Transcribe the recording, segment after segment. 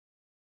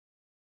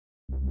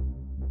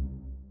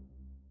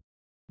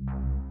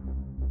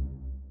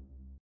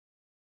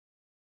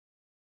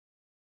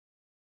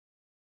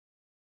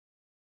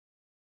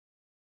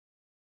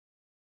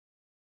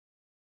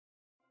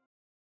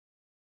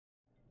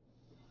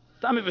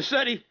Tommy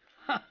Vercetti?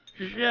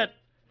 Shit.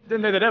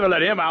 Didn't think they'd ever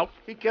let him out.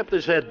 He kept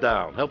his head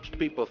down. Helps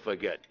people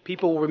forget.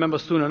 People will remember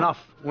soon enough.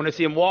 When they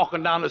see him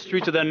walking down the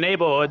streets of their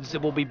neighborhoods,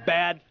 it will be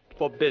bad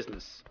for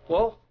business.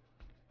 Well,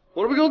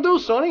 what are we gonna do,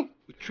 Sonny?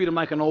 We treat him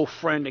like an old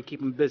friend and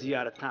keep him busy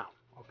out of town,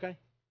 okay?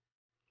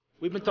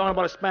 We've been talking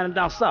about expanding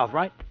down south,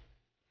 right?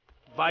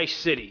 Vice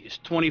City is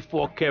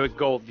 24-karat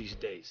gold these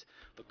days.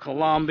 The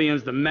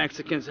Colombians, the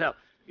Mexicans, hell,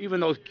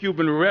 even those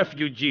Cuban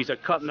refugees are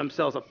cutting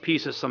themselves a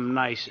piece of some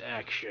nice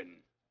action.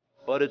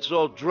 But it's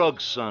all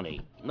drugs,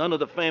 Sonny. None of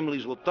the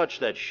families will touch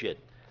that shit.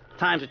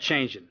 Times are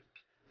changing.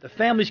 The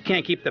families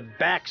can't keep their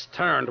backs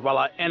turned while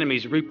our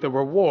enemies reap the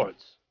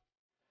rewards.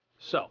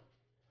 So,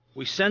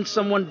 we send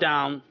someone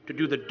down to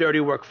do the dirty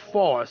work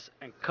for us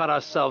and cut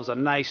ourselves a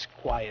nice,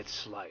 quiet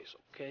slice,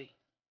 okay?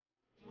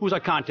 Who's our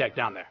contact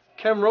down there?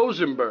 Ken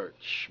Rosenberg.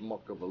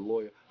 Schmuck of a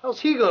lawyer.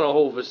 How's he gonna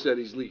hold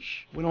Vercetti's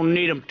leash? We don't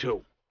need him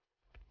to.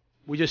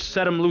 We just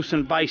set him loose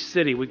in Vice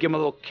City. We give him a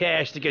little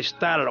cash to get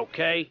started,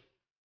 okay?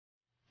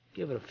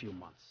 Give it a few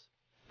months.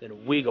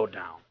 Then we go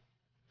down.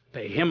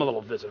 Pay him a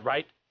little visit,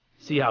 right?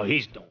 See how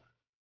he's doing.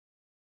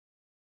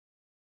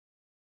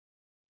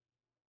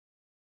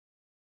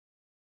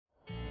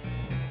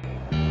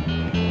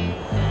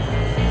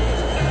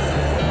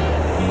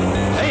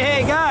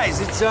 Hey, guys,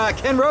 it's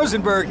Ken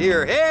Rosenberg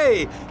here.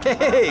 Hey,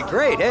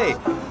 great, hey.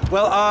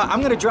 Well,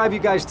 I'm gonna drive you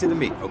guys to the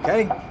meet,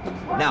 okay?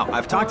 Now,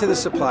 I've talked to the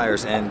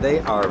suppliers, and they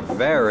are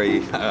very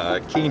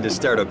keen to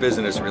start a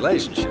business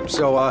relationship.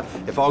 So,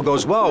 if all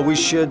goes well, we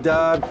should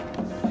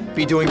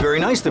be doing very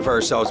nicely for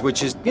ourselves,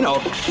 which is, you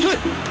know, good.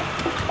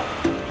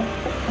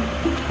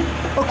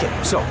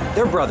 Okay, so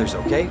they're brothers,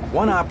 okay?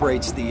 One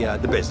operates the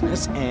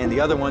business, and the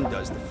other one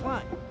does the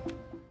flying.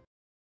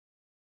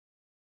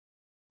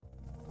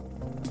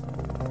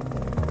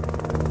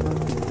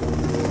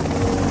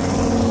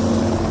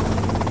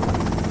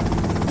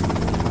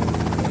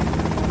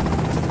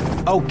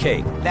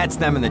 Okay, that's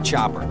them in the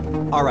chopper.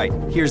 All right,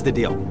 here's the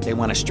deal. They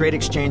want a straight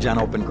exchange on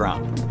open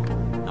ground.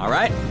 All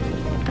right?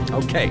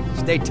 Okay,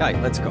 stay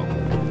tight. Let's go.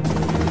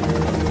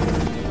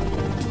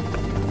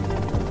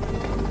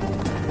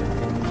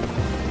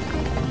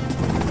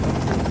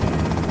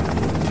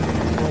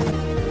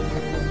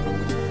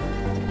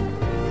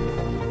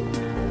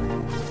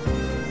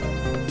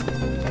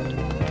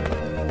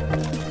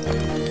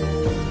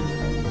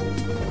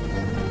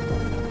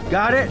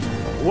 Got it?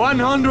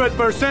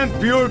 100%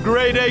 pure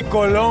grade A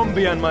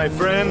Colombian, my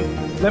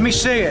friend. Let me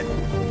see it.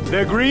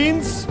 The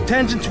greens?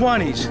 10s and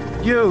 20s.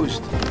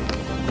 Used.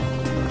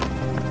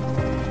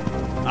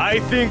 I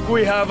think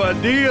we have a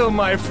deal,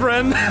 my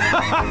friend. Oh,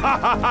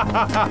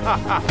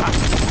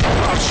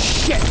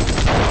 shit!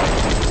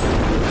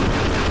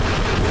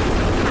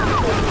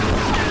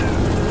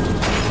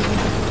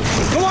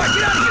 Come on,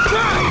 get out of here!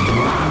 Drive!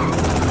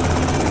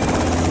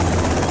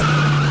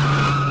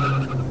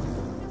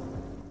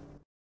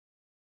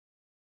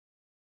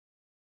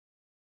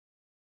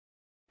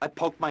 I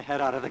poked my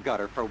head out of the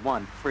gutter for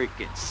 1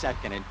 freaking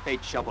second and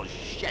fate shoveled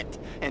shit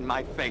in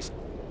my face.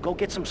 Go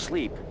get some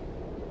sleep.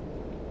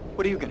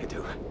 What are you gonna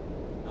do?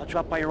 I'll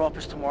drop by your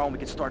office tomorrow and we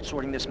can start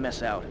sorting this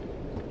mess out.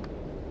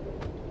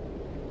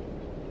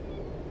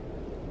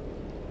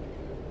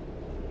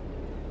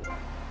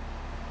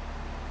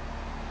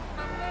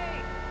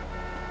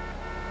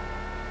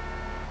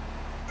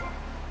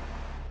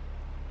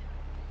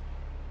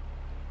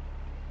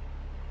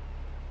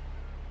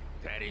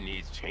 Daddy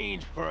needs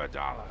change for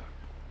 $1.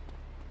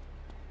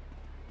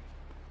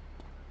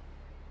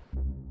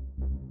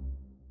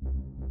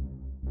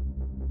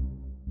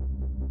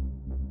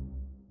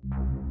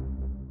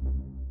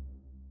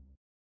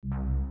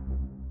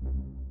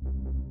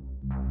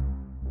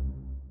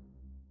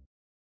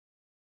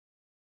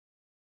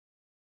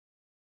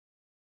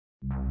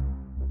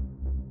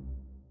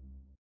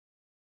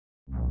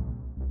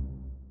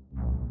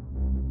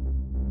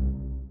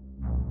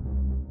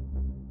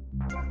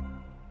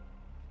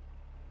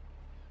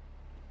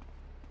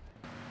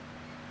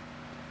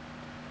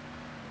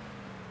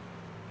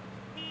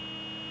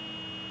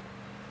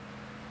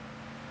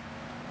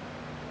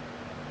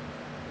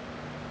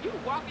 You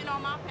walking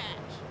on my patch.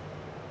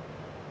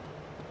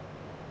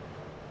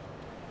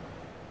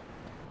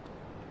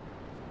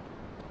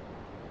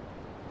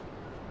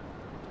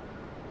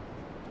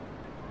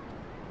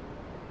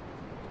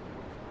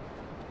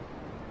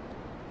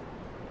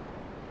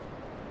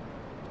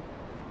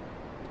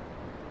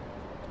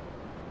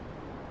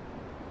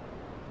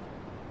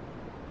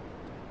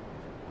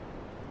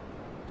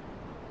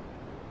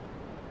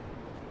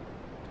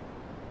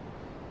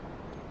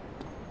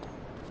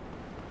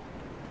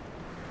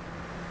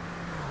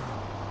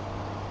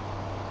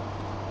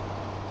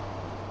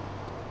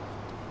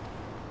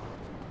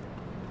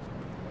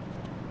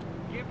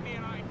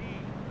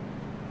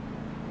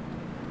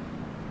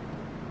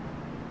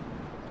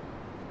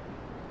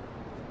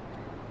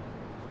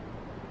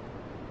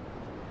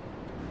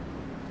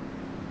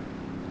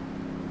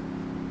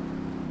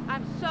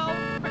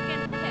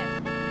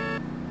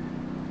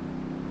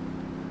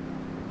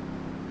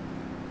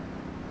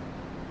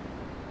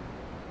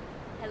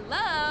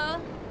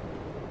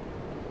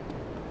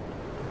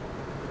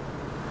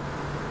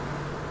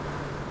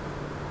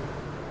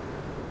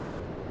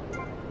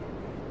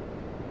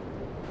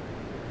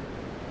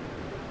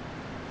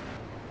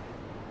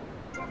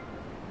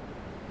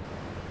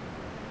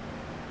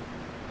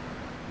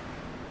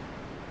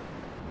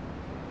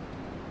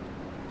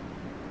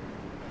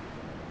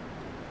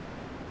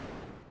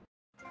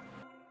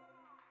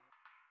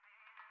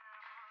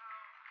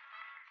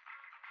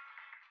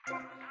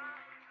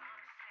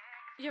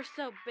 You're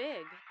so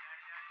big.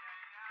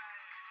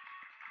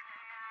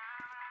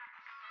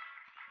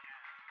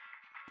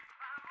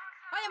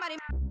 Oye, Mari.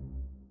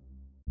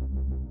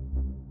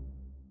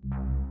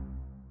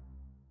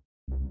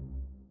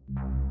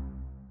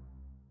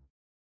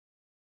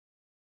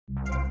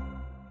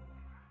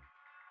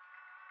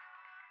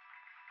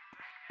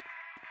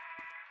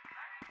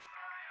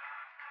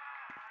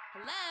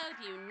 Hello,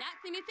 do you not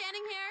see me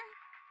standing here?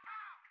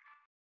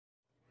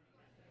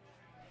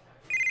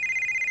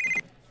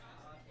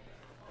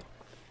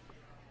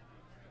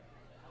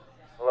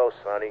 Hello,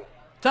 Sonny.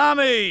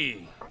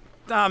 Tommy!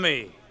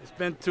 Tommy, it's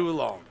been too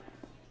long.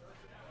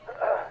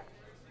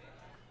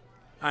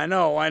 I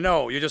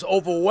know. You're just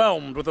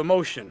overwhelmed with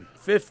emotion.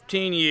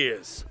 15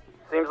 years.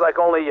 Seems like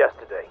only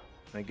yesterday.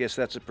 I guess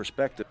that's a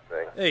perspective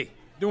thing. Hey,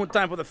 doing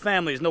time for the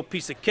family is no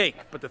piece of cake,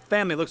 but the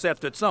family looks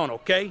after its own,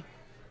 okay?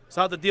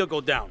 So how'd the deal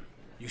go down?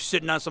 You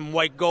sitting on some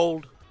white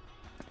gold?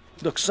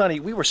 Look, Sonny,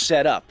 we were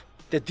set up.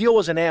 The deal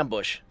was an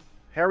ambush.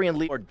 Harry and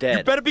Lee are dead.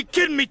 You better be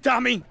kidding me,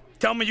 Tommy!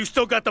 Tell me you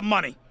still got the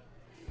money.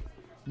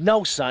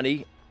 No,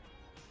 Sonny.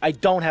 I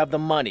don't have the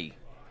money.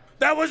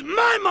 That was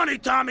my money,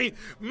 Tommy!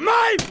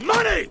 My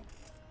money!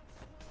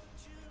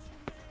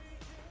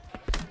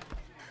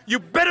 You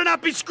better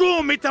not be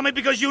screwing me, Tommy,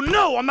 because you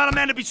know I'm not a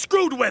man to be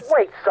screwed with!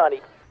 Wait, Sonny.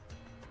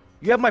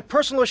 You have my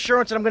personal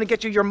assurance that I'm going to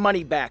get you your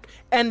money back,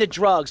 and the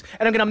drugs,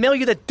 and I'm going to mail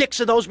you the dicks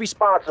of those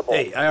responsible.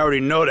 Hey, I already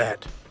know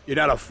that. You're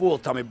not a fool,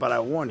 Tommy, but I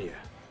warn you,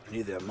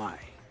 neither am I.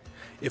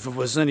 If it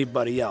was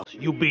anybody else,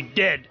 you'd be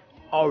dead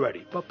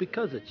already. But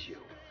because it's you,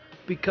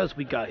 because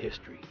we got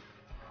history,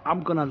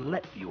 I'm gonna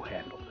let you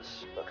handle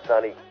this. Look,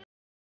 Sonny.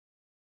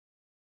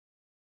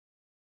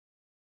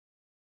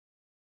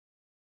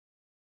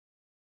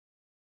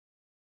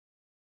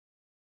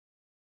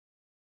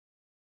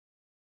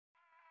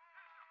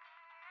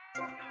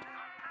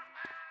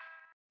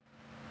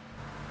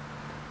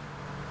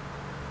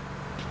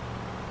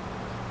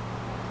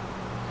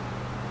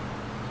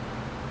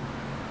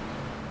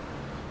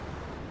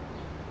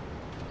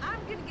 I'm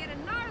gonna get a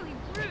gnarly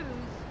bruise.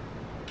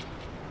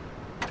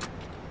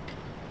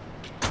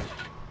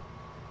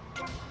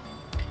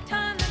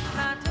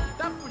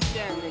 Stop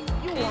pretending.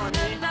 You want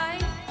it.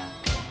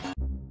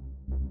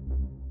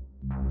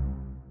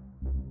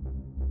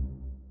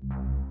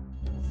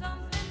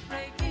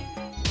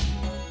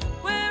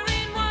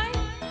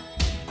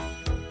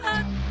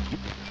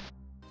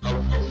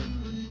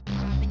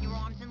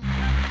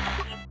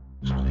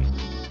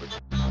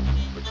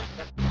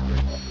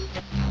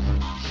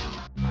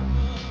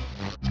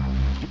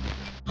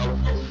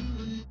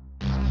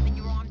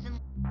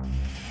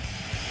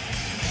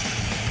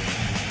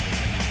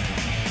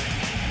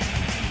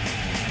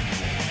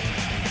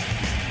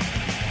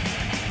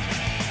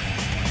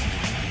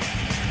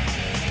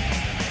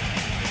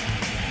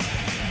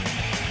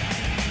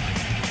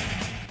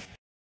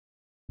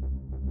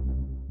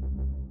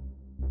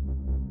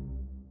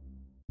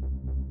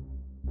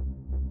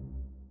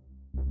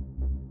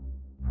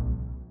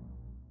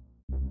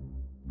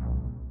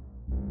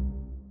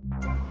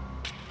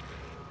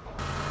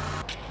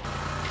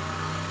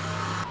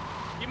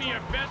 Give me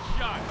your best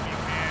shot, big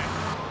man.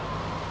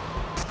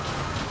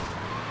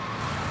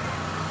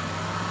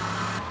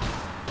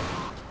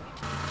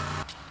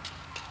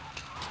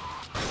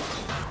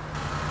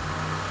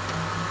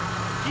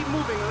 Keep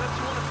moving unless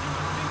you want to see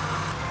my finger.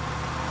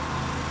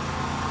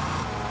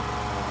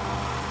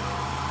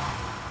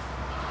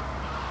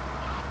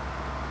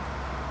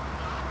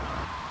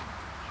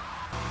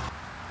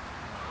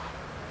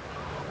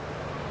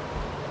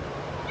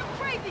 You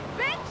crazy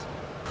bitch!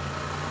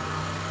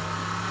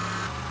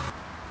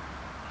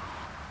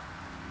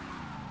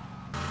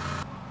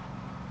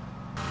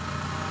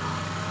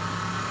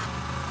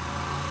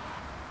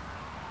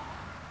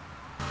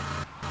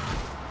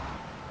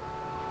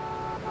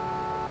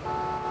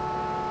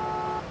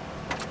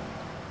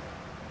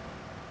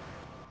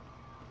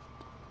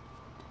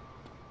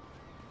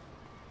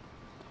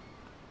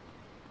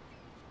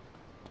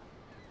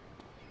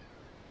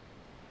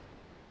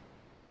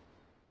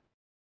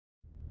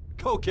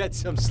 Go get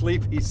some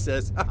sleep, he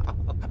says.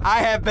 I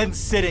have been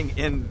sitting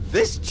in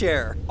this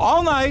chair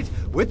all night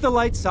with the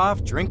lights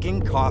off,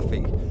 drinking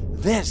coffee.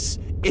 This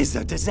is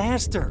a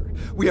disaster.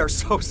 We are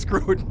so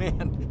screwed,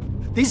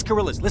 man. These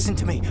gorillas, listen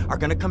to me, are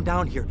gonna come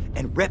down here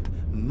and rip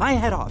my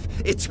head off.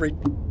 It's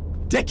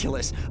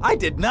ridiculous. I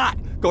did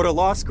not go to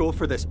law school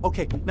for this.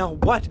 Okay, now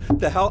what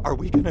the hell are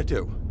we gonna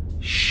do?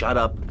 Shut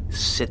up,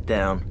 sit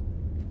down,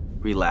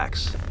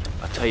 relax.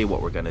 I'll tell you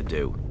what we're gonna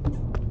do.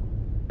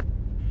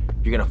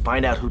 You're gonna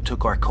find out who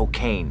took our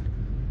cocaine.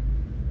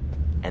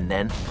 And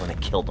then we're gonna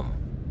kill them.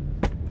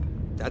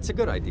 That's a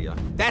good idea.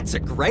 That's a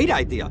great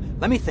idea.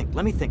 Let me think.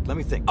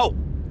 Oh,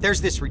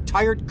 there's this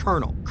retired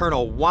colonel,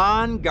 Colonel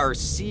Juan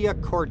Garcia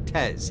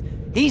Cortez.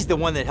 He's the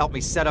one that helped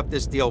me set up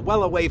this deal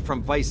well away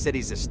from Vice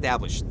City's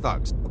established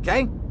thugs,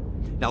 okay?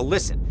 Now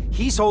listen,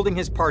 he's holding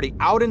his party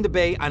out in the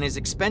bay on his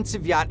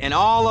expensive yacht, and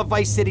all of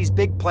Vice City's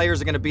big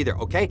players are gonna be there,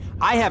 okay?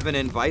 I have an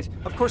invite.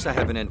 Of course I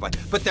have an invite.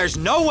 But there's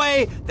no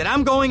way that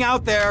I'm going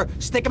out there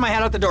sticking my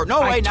head out the door.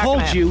 No way, I not told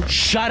gonna happen. you,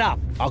 shut up.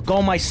 I'll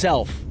go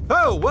myself.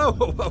 Oh, whoa,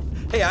 whoa, whoa.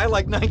 Hey, I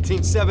like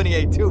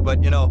 1978 too,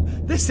 but you know,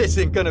 this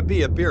isn't gonna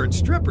be a beer and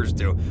strippers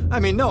do. I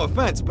mean, no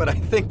offense, but I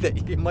think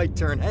that you might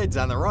turn heads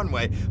on the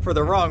runway for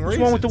the wrong reasons.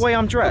 What's wrong with the way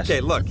I'm dressed?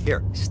 Okay, look,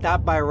 here,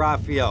 stop by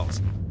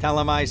Raphael's. Tell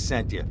him I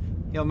sent you.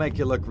 He'll make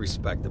you look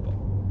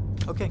respectable.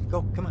 Okay,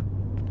 go, come on.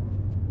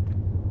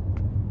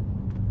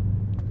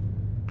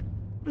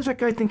 What does that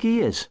guy think he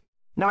is?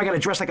 Now I gotta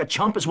dress like a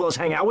chump as well as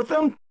hang out with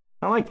them?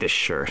 I like this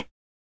shirt.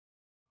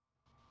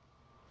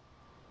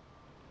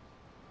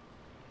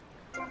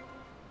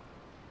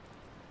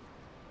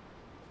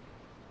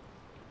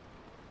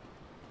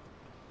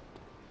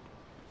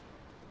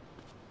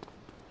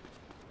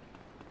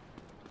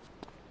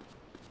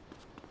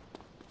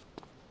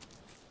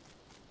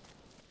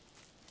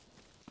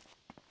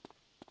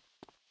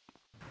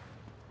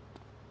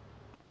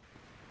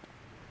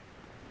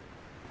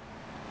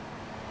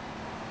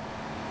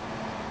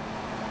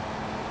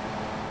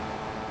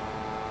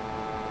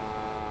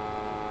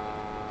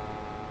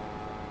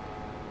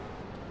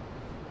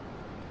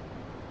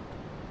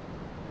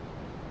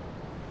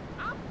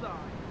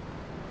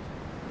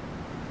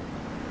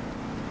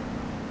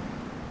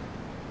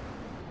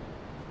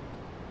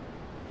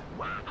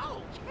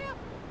 Wow, careful.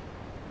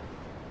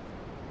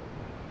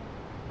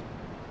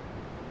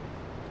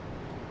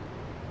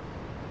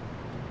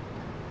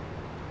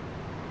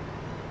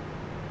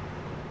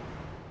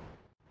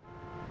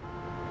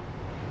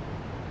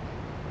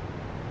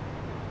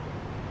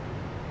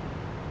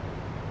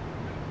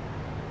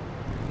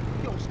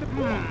 Yo, step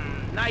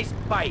on. Nice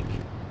bike.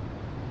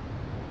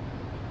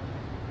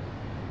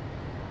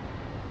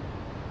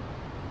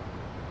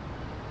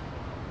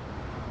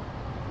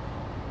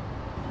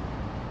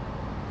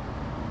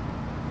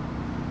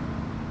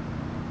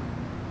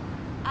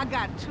 I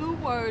got 2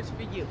 words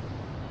for you.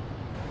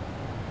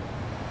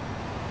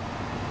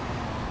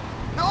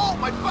 No,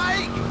 my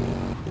bike!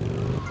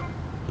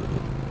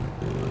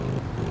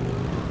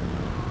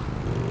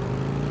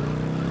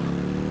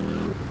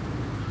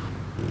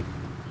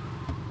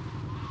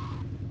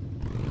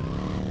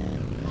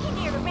 He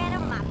nearly ran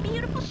over my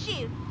beautiful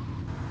shoe.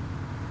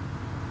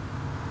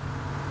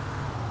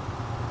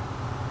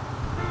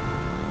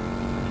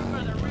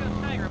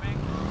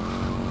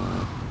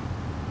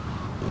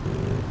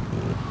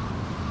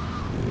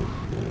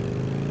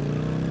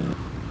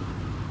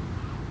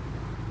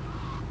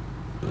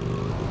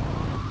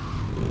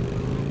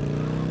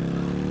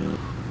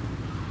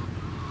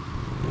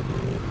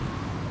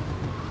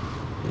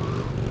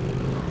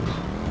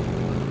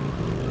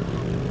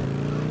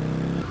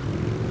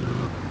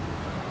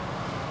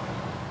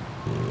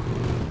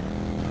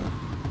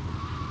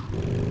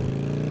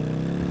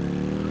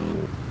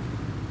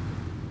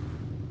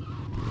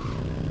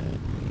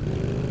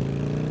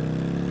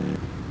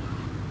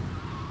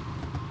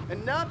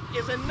 Enough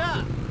is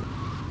enough.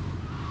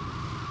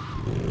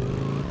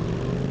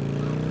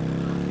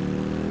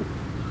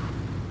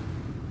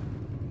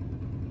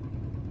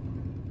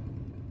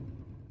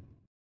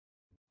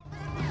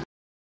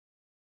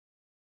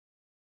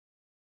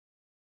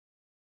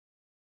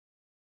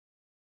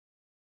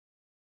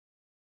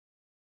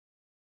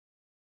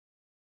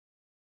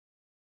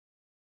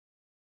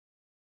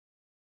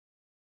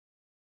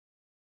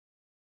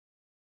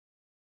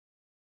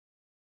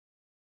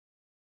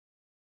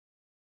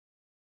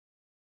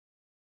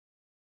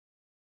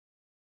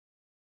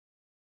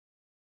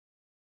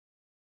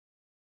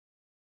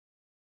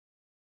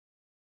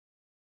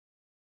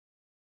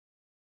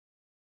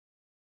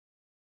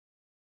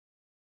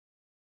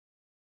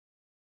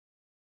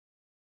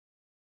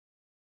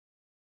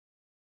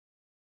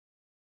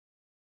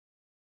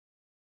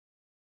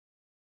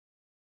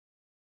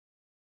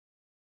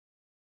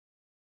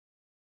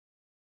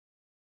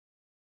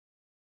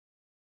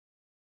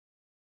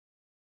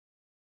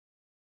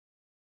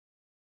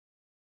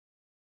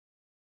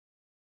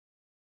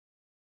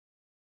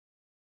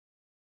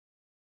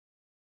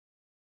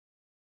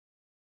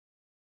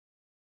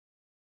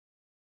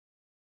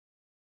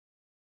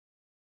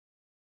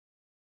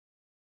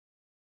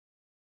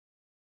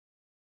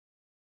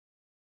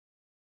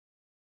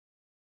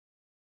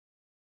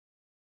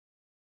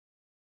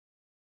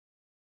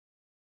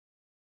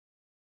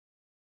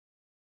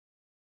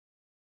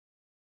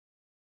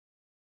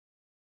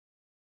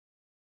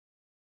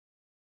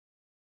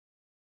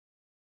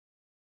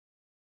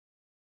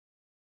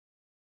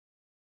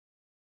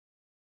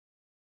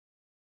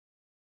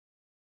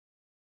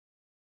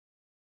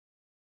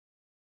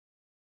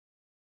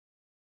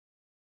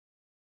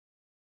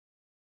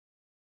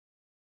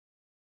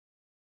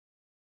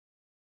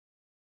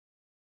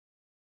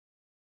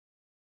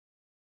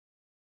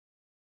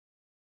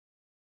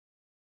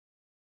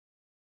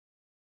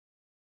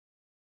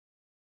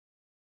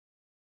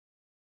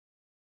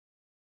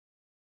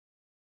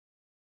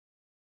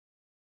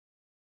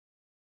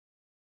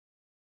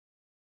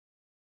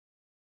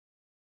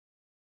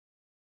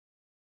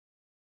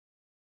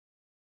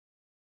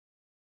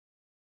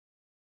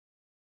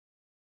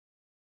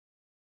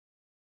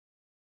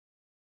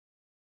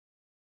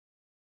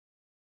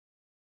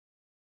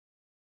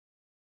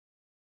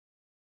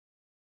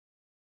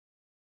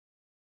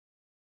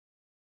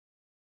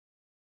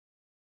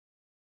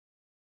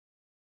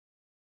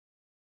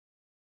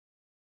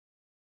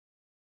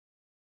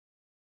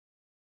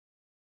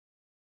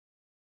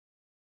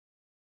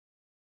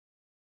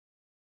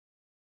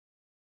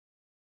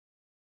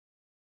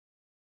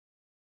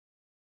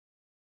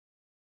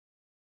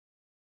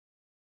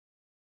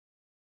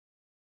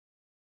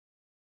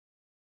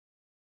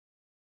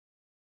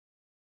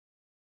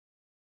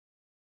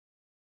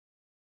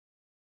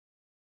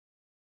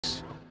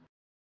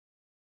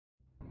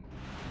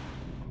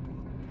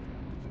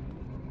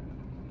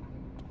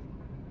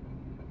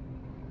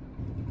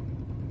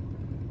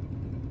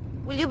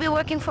 Will you be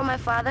working for my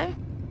father?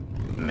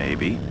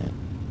 Maybe.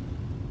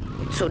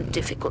 It's so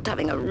difficult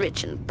having a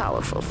rich and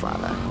powerful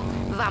father.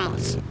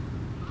 Vamos.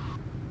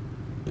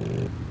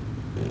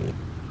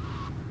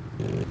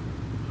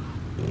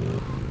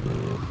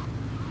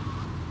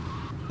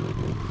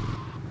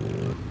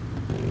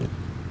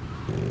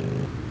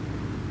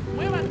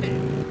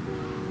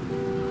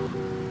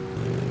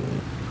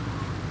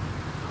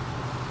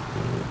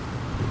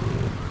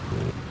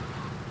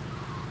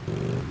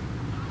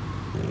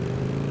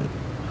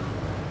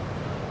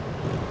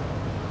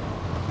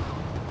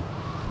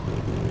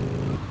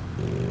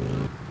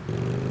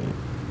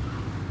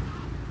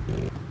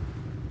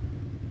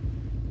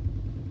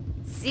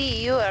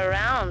 See you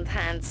around,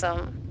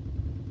 handsome.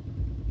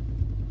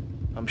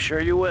 I'm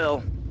sure you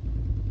will.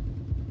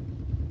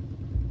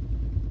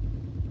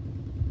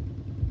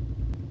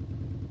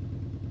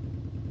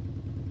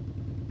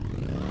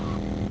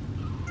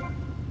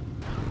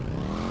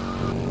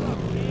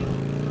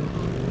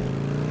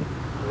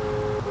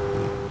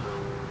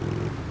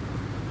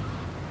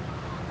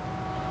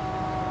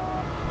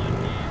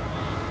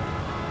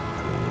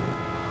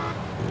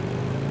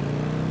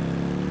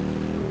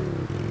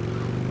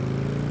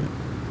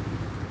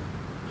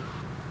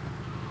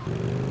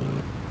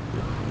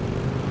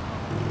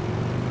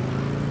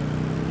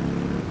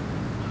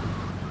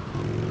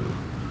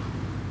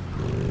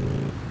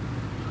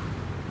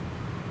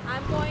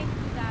 I'm going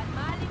to that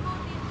Malibu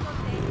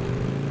discotheque.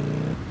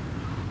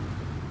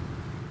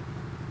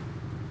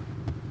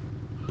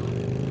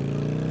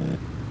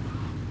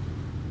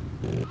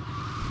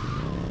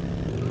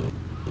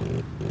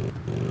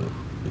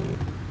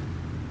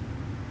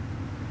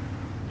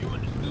 You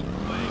understood the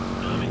flag,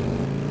 dummy?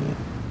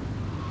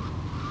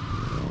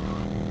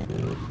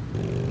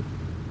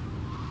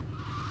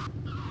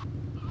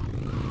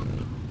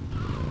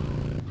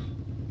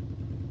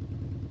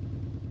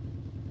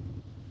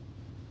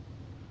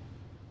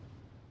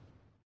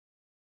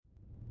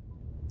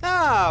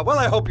 Ah, well,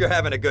 I hope you're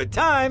having a good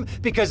time,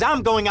 because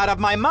I'm going out of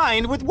my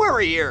mind with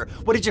worry here.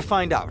 What did you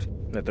find out?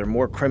 That there are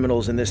more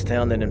criminals in this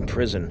town than in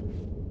prison.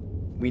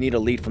 We need a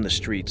lead from the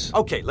streets.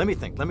 Okay, let me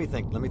think.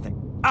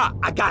 Ah,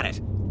 I got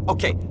it.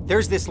 Okay,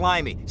 there's this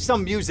limey,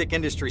 some music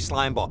industry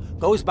slimeball.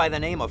 Goes by the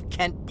name of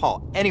Kent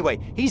Paul. Anyway,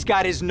 he's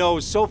got his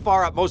nose so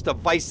far up most of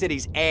Vice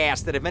City's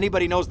ass that if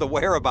anybody knows the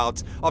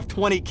whereabouts of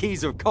 20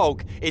 keys of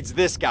coke, it's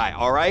this guy,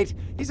 all right?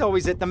 He's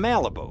always at the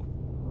Malibu.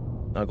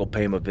 I'll go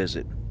pay him a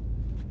visit.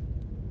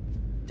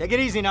 Take it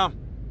easy now.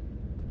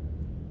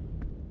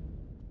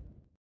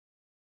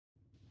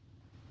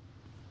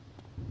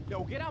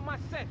 Yo, get out my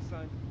set,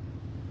 son.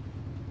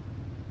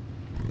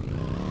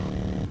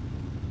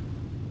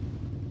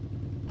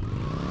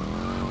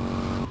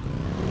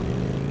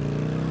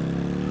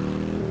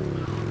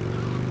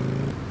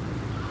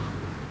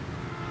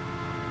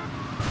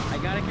 I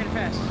gotta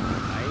confess,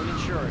 I ain't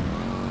insured.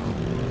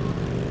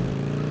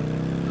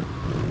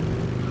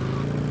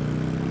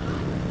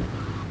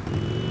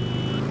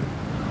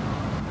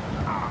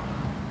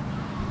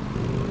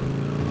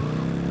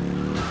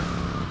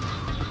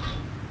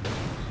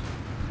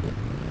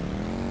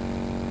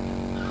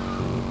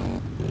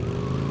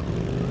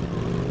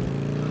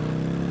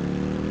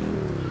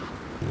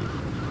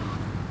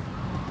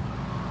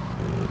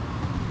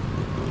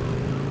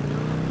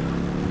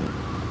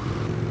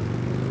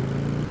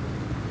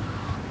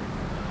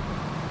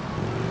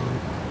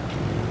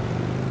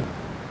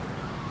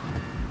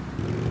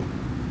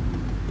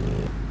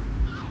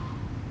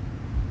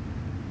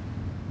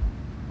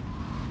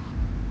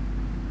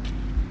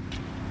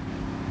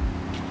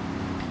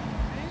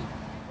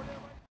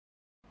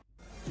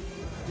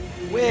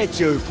 Where'd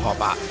you pop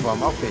up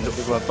from? I've been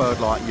looking for a bird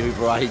like you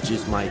for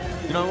ages, mate.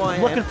 You know why I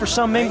am? Looking for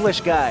some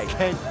English guy.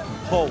 Kent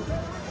Paul.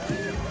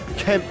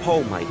 Kent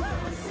Paul, mate.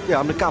 Yeah,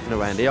 I'm the governor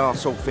around here. I'll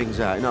sort things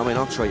out. You know what I mean?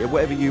 I'll treat you.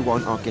 Whatever you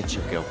want, I'll get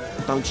you, girl.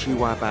 Don't you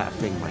worry about a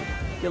thing, mate.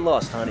 Get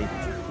lost, honey.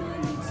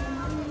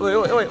 Oi,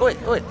 oi, oi, oi,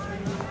 oi.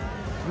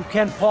 You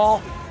Ken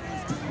Paul?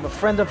 I'm a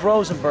friend of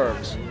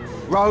Rosenberg's.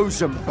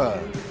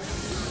 Rosenberg.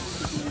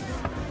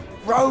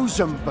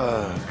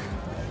 Rosenberg.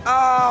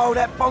 Oh,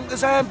 that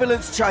bonkers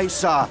ambulance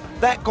chaser.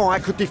 That guy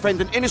could defend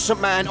an innocent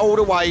man all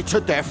the way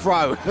to death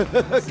row.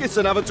 Get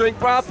another drink,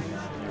 bruv.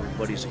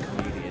 Everybody's a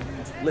comedian.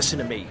 Listen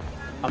to me.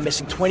 I'm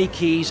missing 20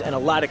 keys and a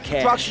lot of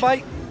cash. Drugs,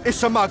 mate?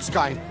 It's a mug's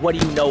game. What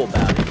do you know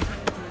about it?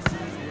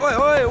 Oi,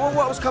 oi, well,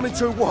 what I was coming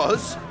to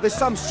was, there's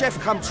some chef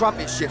come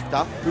trumpet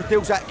shifter who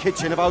deals at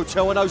kitchen of a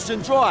hotel on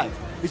Ocean Drive.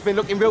 He's been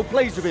looking real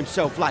pleased with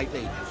himself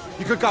lately.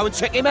 You could go and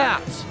check him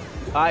out.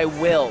 I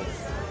will.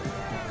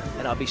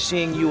 And I'll be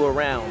seeing you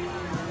around.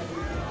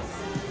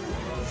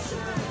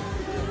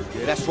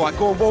 Yeah, that's right.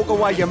 Go and walk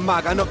away, you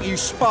mug. I knock you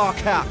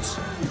spark out.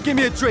 Give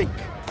me a drink.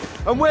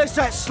 And where's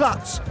that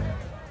slut?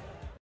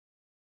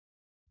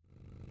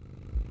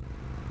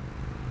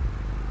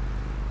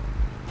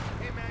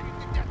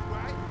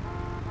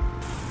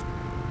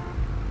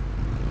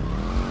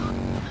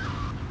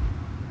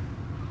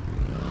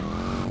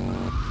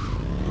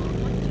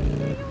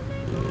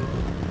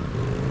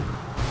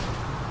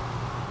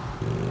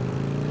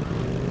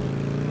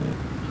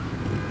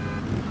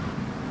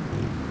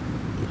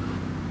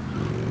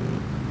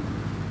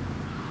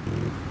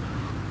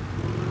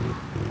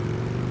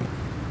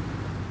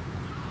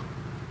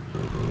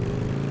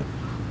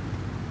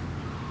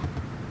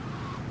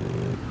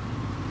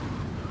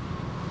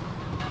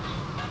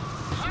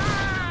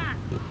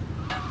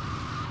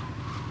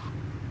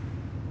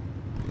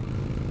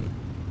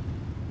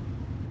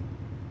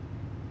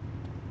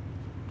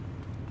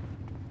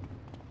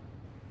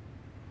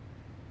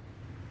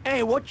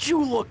 Hey, what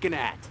you looking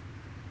at?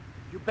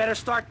 You better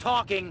start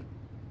talking.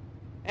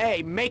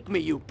 Hey, make me,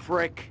 you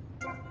prick.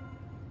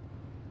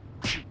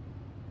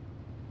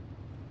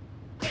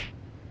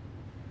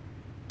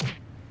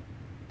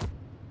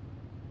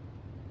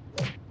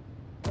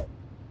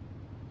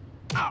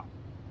 Ow.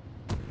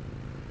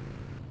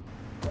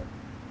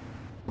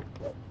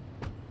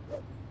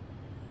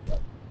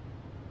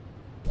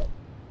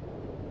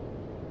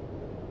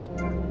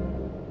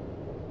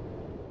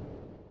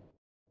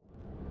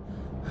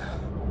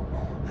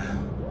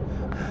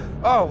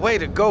 Oh, way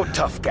to go,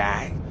 tough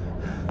guy.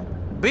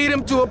 Beat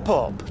him to a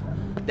pulp.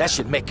 That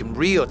should make him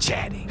real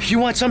chatty. You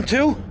want some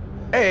too?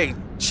 Hey,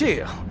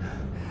 chill.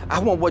 I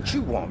want what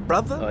you want,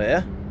 brother. Oh,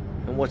 yeah?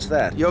 And what's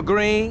that? Your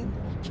green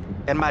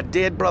and my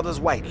dead brother's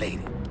white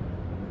lady.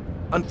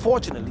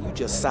 Unfortunately, you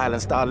just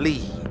silenced our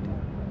lead.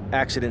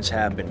 Accidents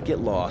happen. Get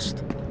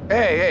lost.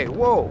 Hey,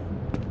 whoa.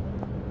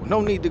 No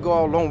need to go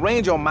all Lone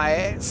Ranger on my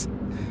ass.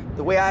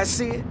 The way I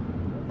see it,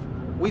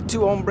 we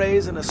two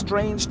hombres in a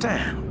strange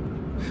town.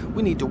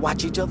 We need to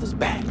watch each other's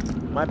back.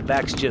 My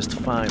back's just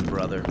fine,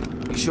 brother.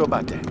 You sure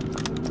about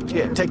that?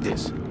 Here, take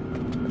this.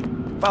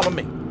 Follow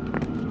me.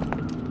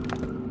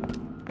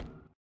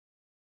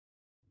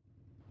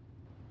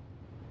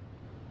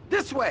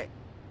 This way!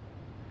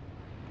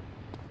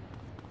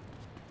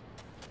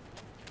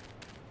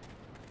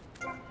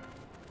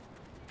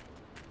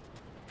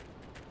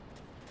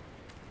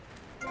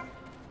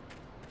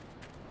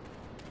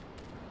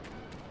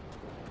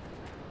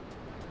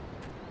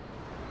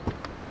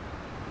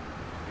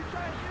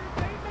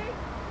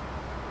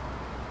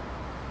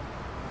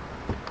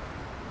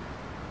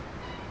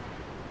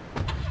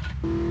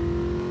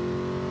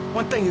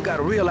 One thing you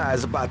gotta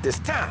realize about this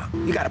town,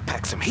 you gotta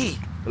pack some heat.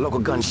 The local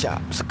gun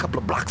shop is a couple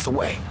of blocks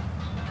away.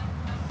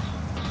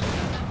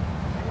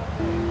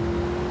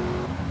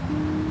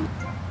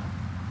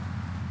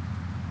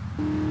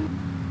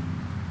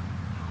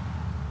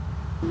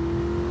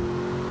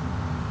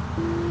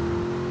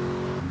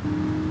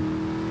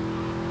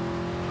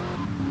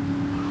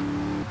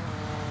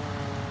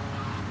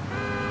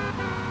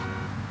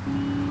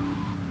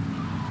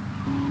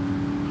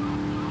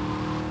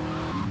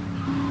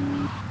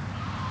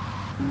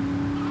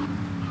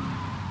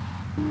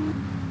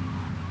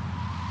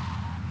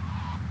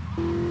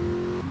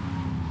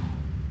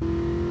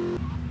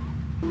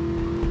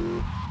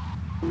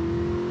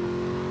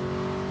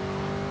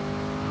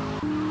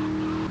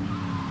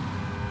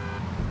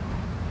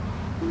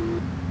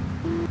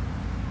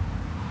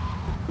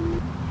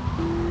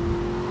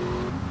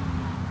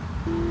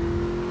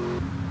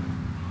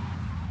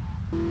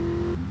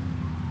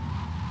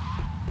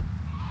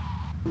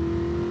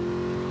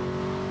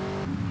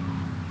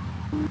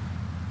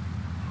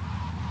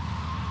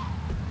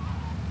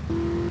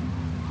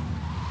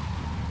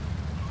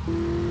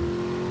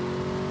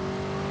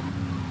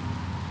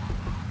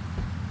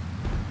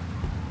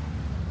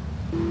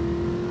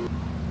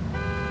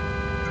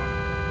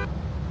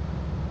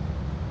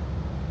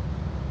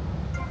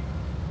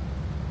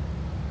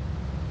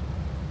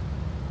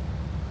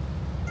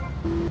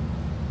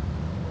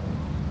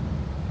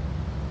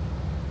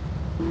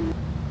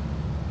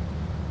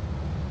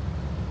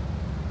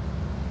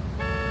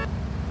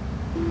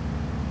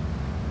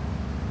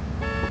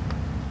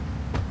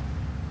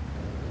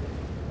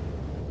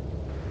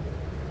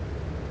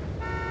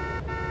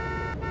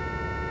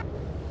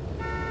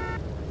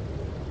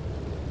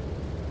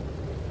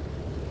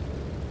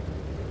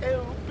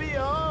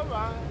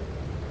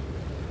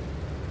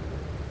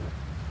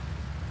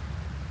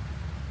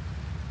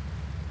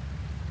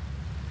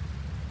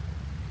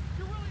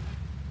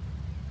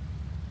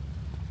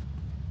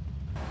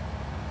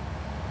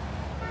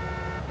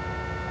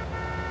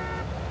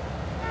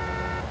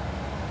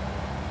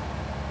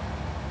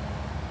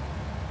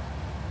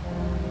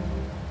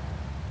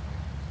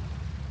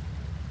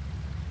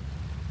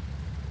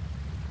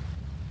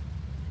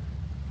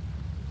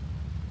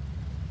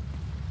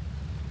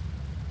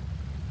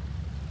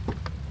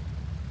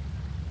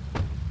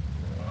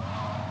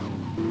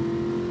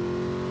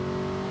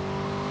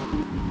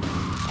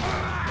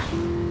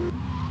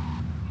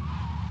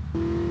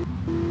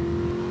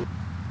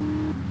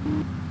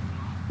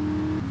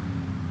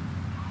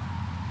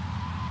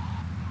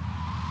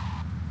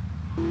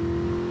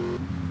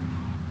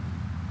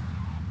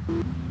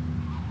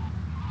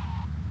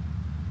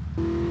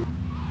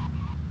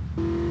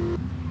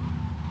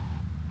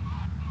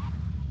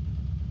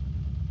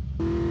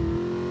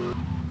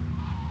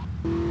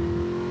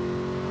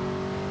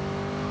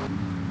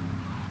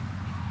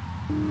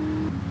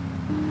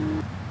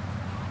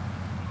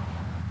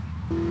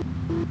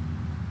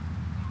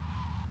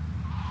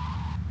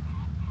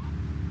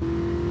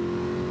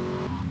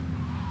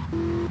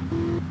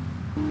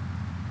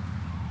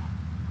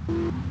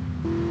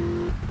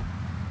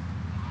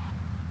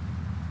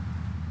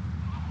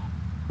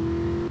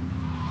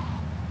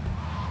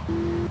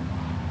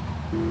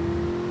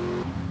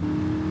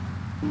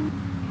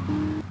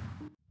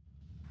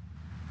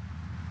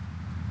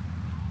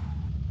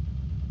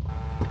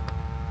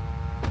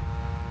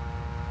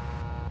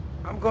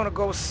 I'm gonna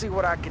go see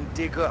what I can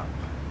dig up.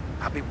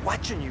 I'll be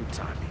watching you,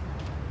 Tommy.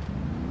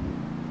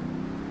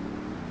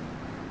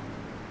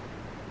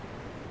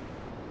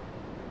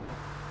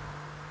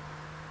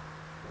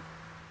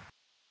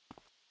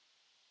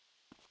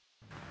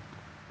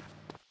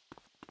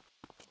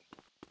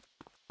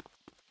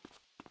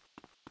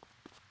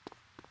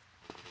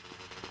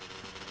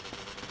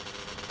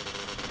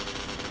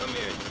 Come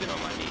here and sit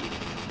on my knee.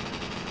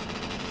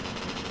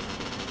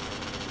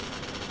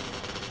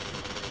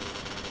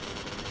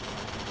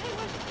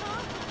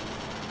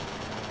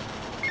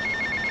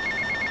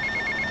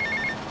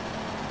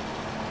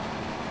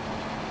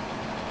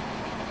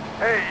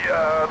 Hey,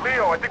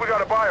 Leo, I think we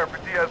got a buyer for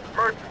Diaz's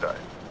merchandise.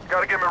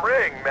 Gotta give him a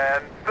ring,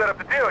 man. Set up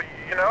the deal,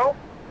 you know?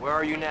 Where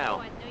are you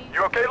now?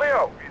 You okay,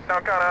 Leo? You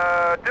sound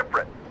kinda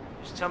different.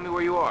 Just tell me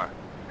where you are.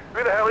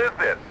 Who the hell is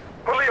this?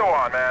 Put Leo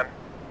on, man.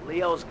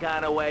 Leo's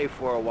gone away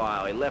for a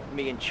while. He left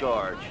me in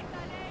charge.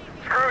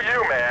 Screw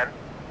you, man.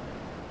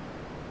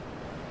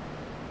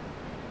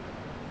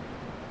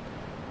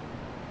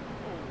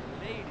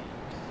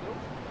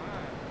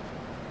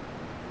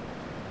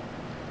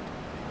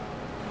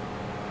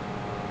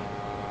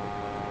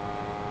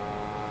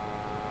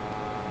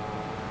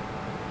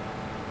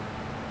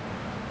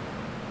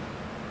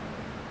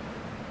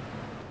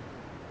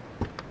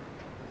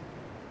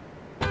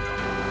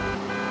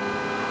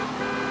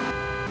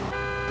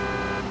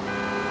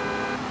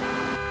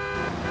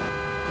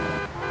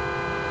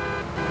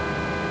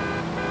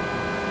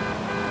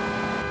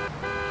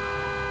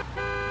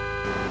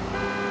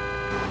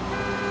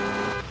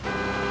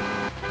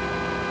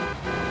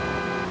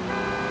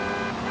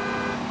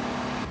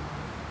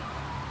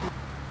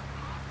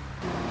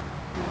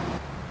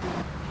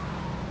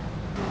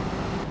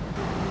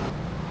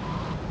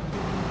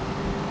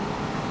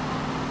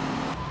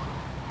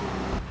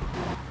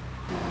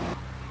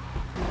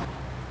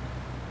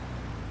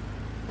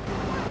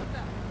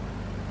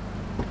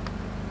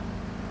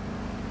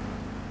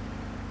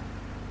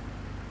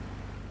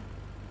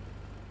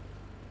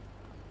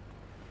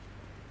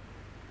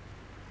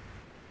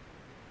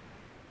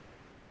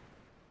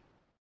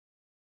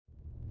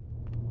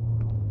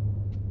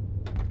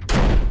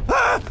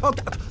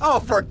 Oh,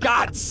 for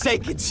God's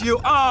sake, it's you.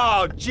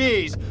 Oh,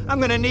 jeez.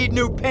 I'm gonna need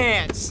new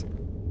pants.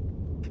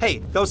 Hey,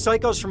 those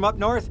psychos from up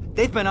north,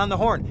 they've been on the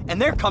horn, and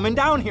they're coming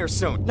down here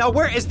soon. Now,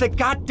 where is the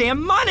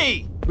goddamn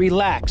money?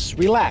 Relax,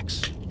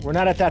 relax. We're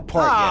not at that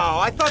part yet. Oh,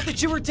 I thought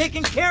that you were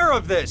taking care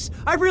of this.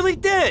 I really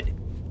did.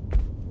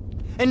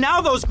 And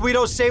now those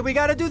Guidos say we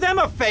gotta do them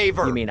a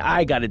favor. You mean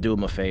I gotta do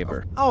him a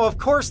favor? Oh, of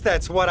course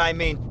that's what I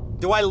mean.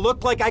 Do I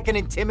look like I can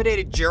intimidate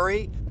a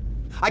jury?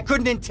 I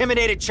couldn't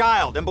intimidate a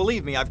child, and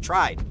believe me, I've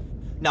tried.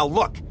 Now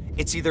look,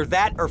 it's either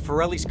that or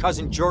Forelli's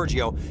cousin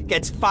Giorgio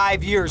gets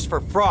 5 years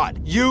for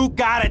fraud. You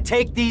gotta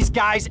take these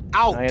guys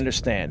out! I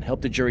understand.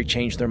 Help the jury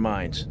change their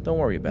minds. Don't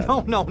worry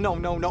about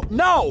it.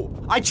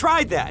 No! I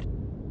tried that!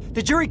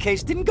 The jury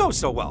case didn't go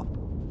so well.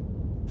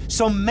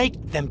 So make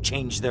them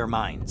change their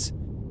minds.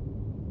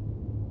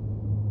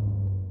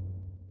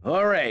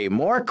 All right,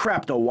 more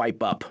crap to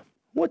wipe up.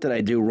 What did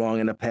I do wrong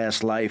in a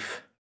past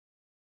life?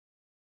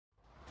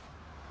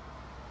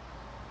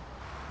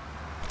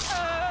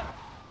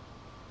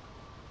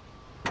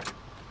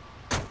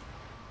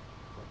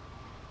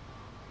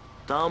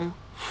 Dumb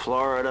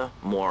Florida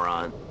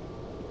moron.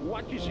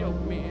 Watch yourself,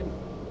 man.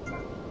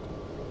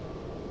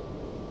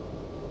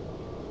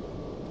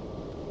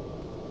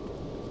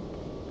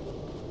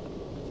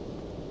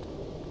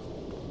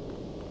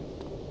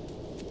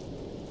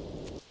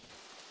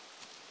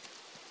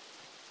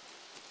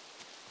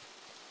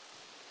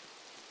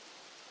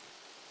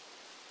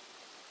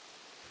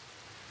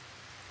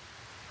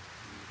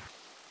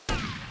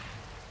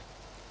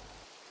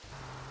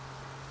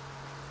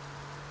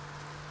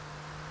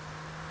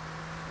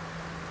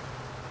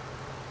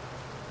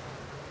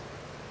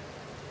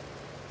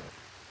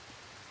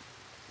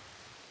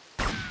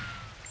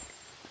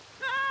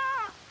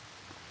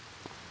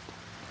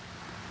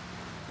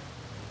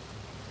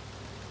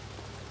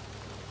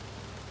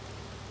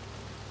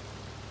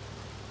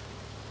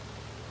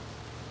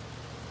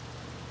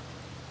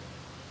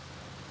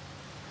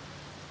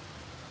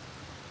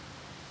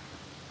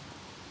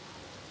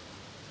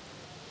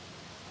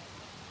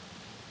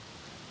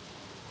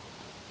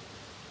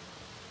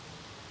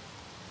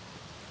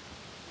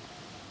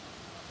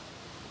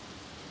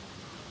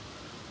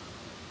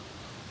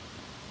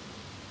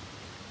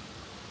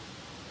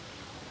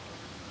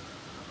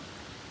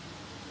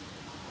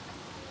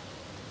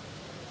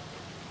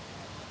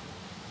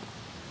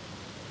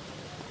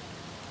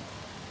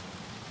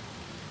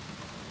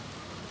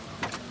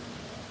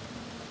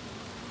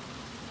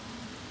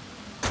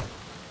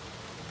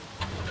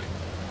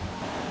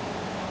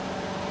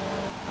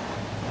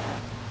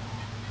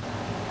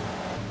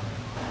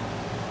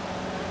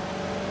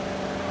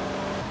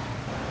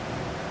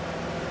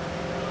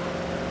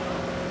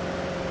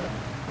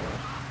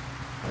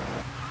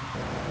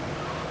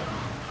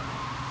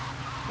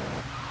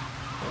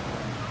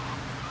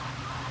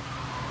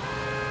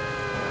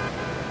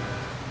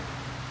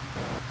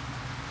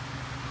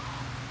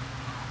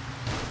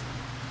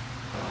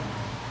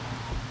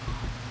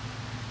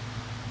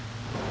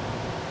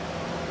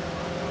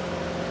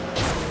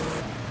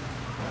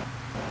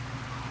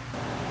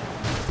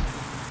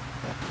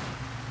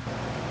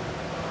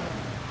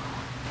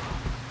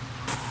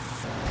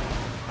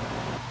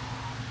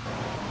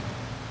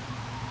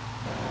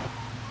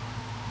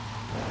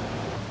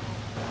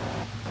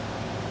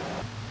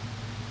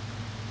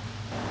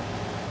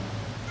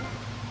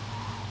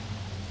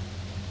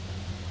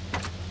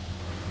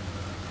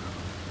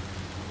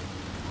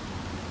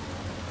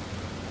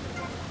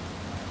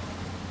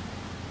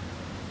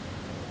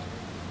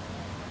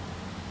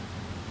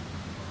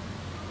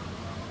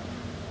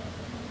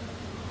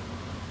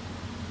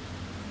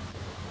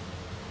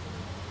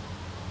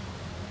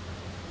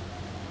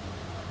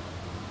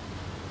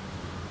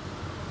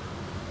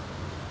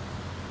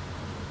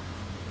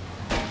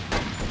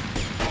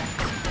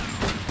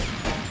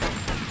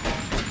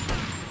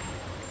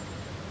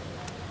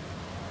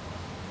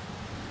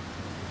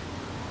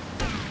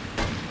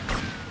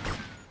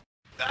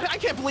 I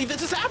can't believe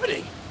this is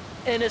happening.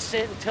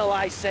 Innocent until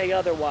I say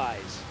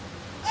otherwise.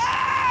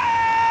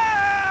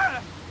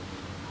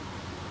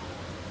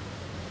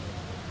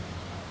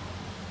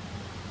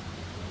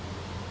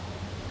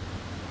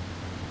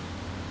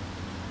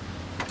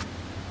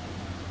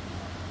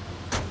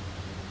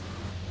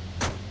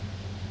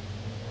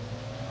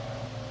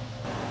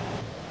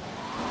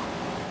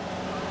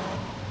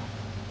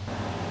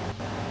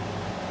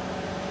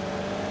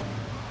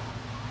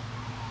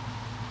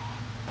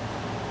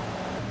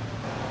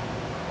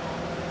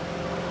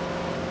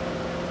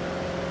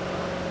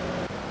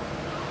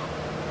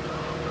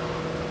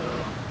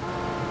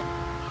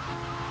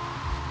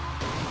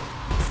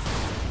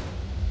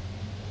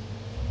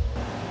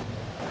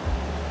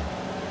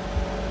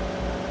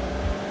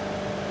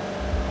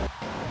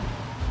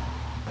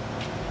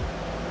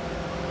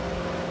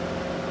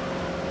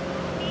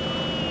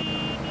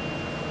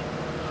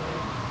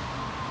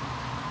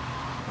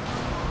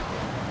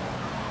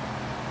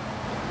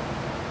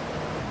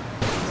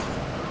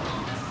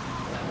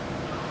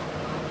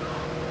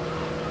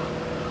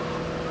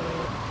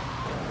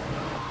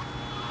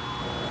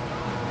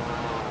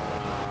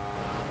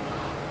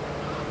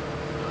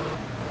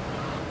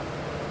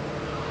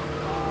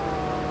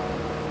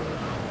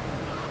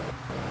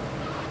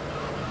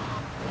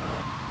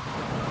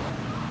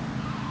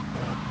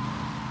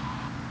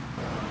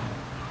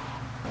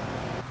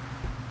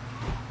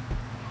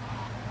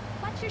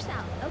 Watch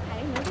yourself.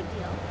 Okay, no big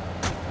deal.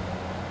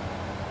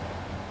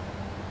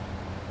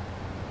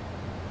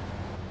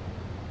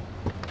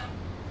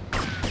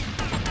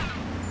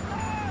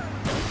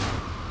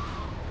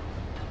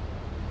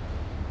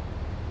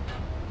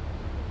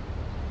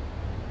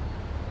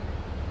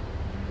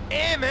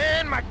 Hey,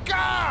 man, my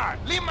car!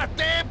 Leave my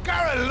damn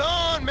car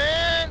alone,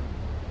 man!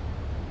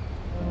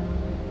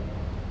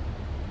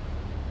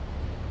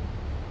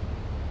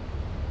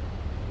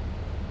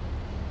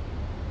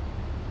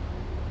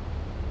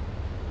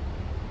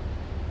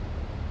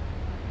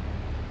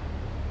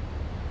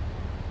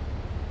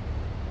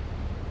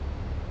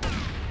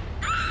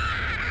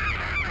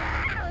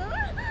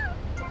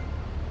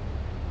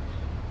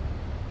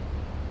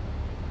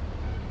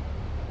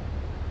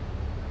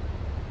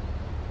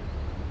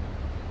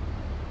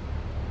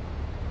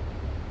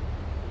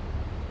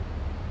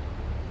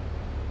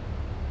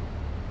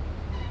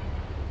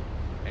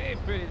 Hey,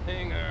 pretty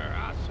thing,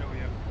 I'll show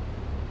you.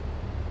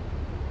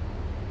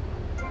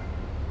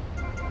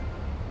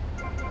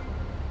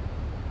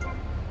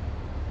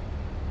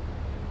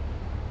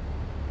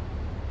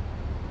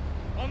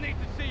 I'll need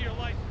to see your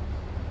license.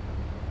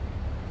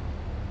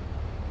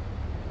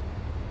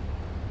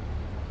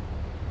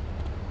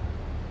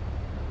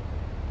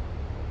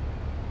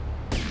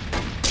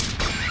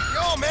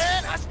 Yo,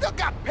 man, I still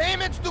got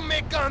payments to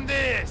make on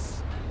this!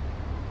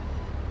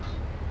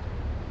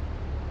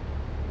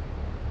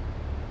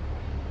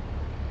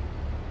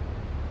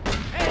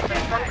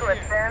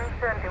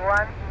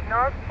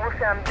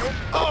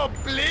 Oh,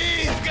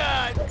 please,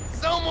 God!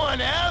 Someone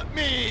help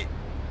me!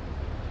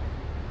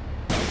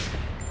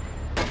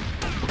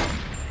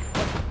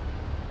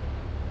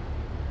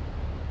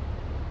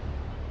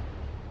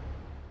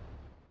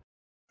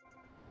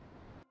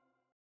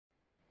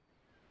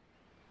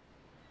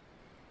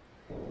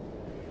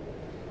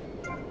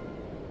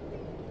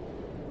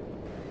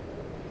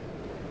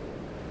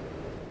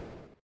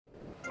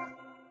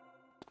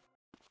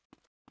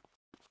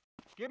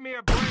 Give me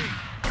a break.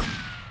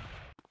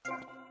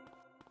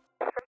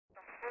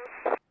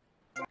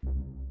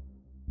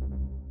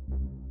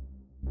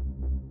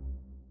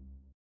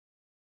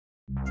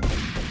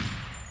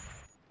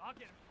 I'll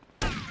get him.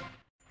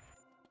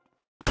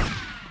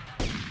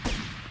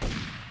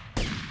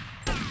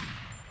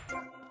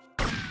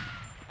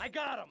 I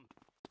got him.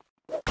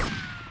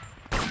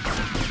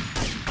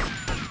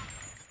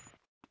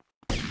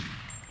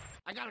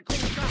 I got a cool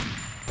shot.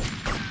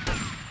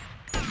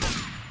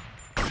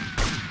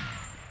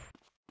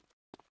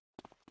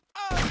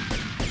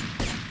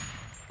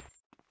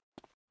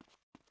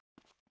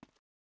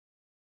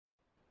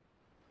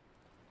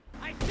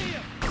 I see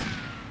him!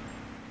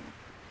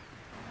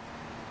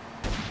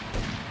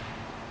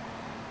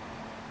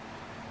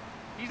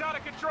 He's out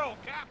of control,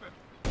 cap him!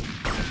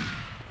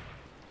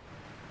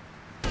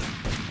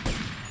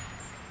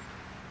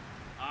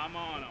 I'm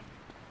on him.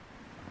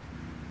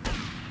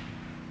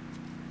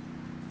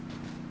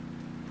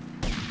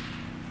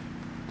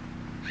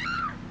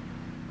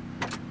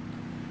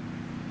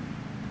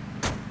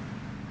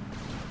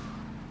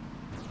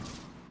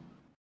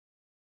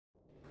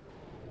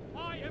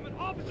 I am an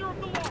officer of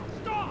the law!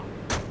 Stop!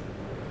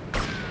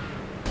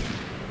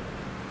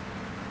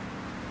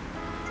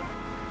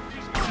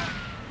 He's gone!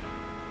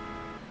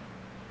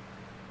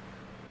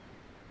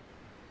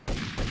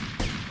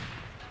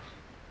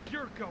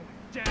 You're going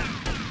down!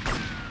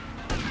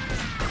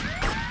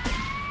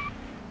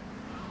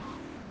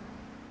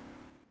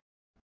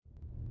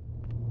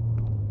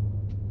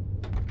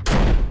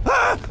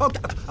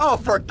 Oh,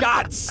 for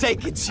God's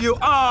sake, it's you!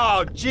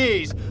 Oh,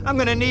 jeez, I'm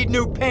gonna need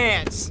new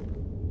pants!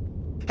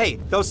 Hey,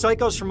 those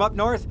psychos from up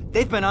north,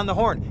 they've been on the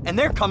horn, and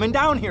they're coming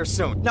down here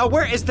soon. Now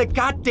where is the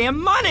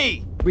goddamn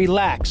money?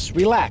 Relax,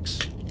 relax.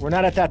 We're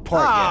not at that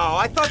part yet. Oh,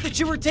 I thought that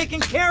you were taking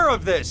care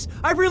of this.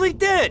 I really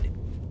did.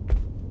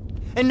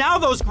 And now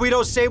those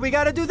Guidos say we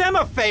gotta do them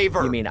a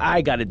favor. You mean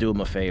I gotta do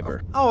them a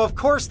favor? Oh, of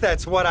course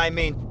that's what I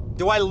mean.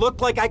 Do I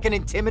look like I can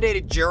intimidate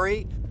a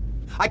jury?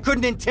 I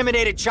couldn't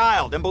intimidate a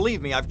child, and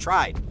believe me, I've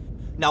tried.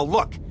 Now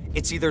look,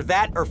 it's either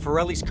that or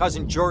Forelli's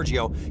cousin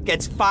Giorgio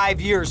gets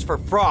 5 years for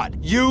fraud.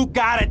 You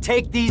gotta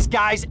take these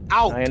guys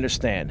out. I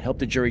understand. Help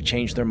the jury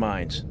change their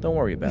minds. Don't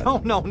worry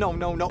about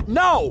it.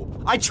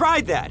 No! I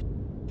tried that.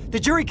 The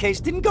jury case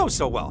didn't go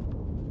so well.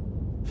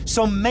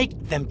 So make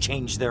them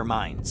change their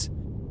minds.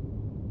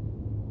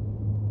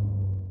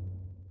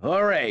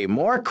 All right,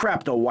 more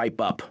crap to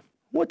wipe up.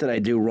 What did I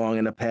do wrong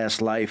in a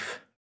past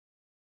life?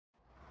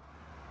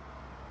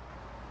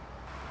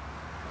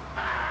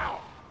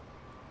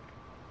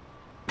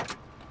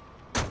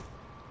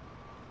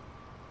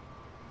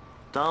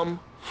 Dumb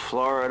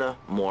Florida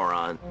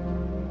moron.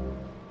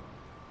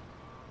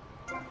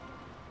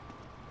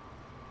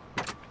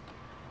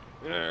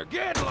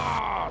 Get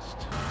lost!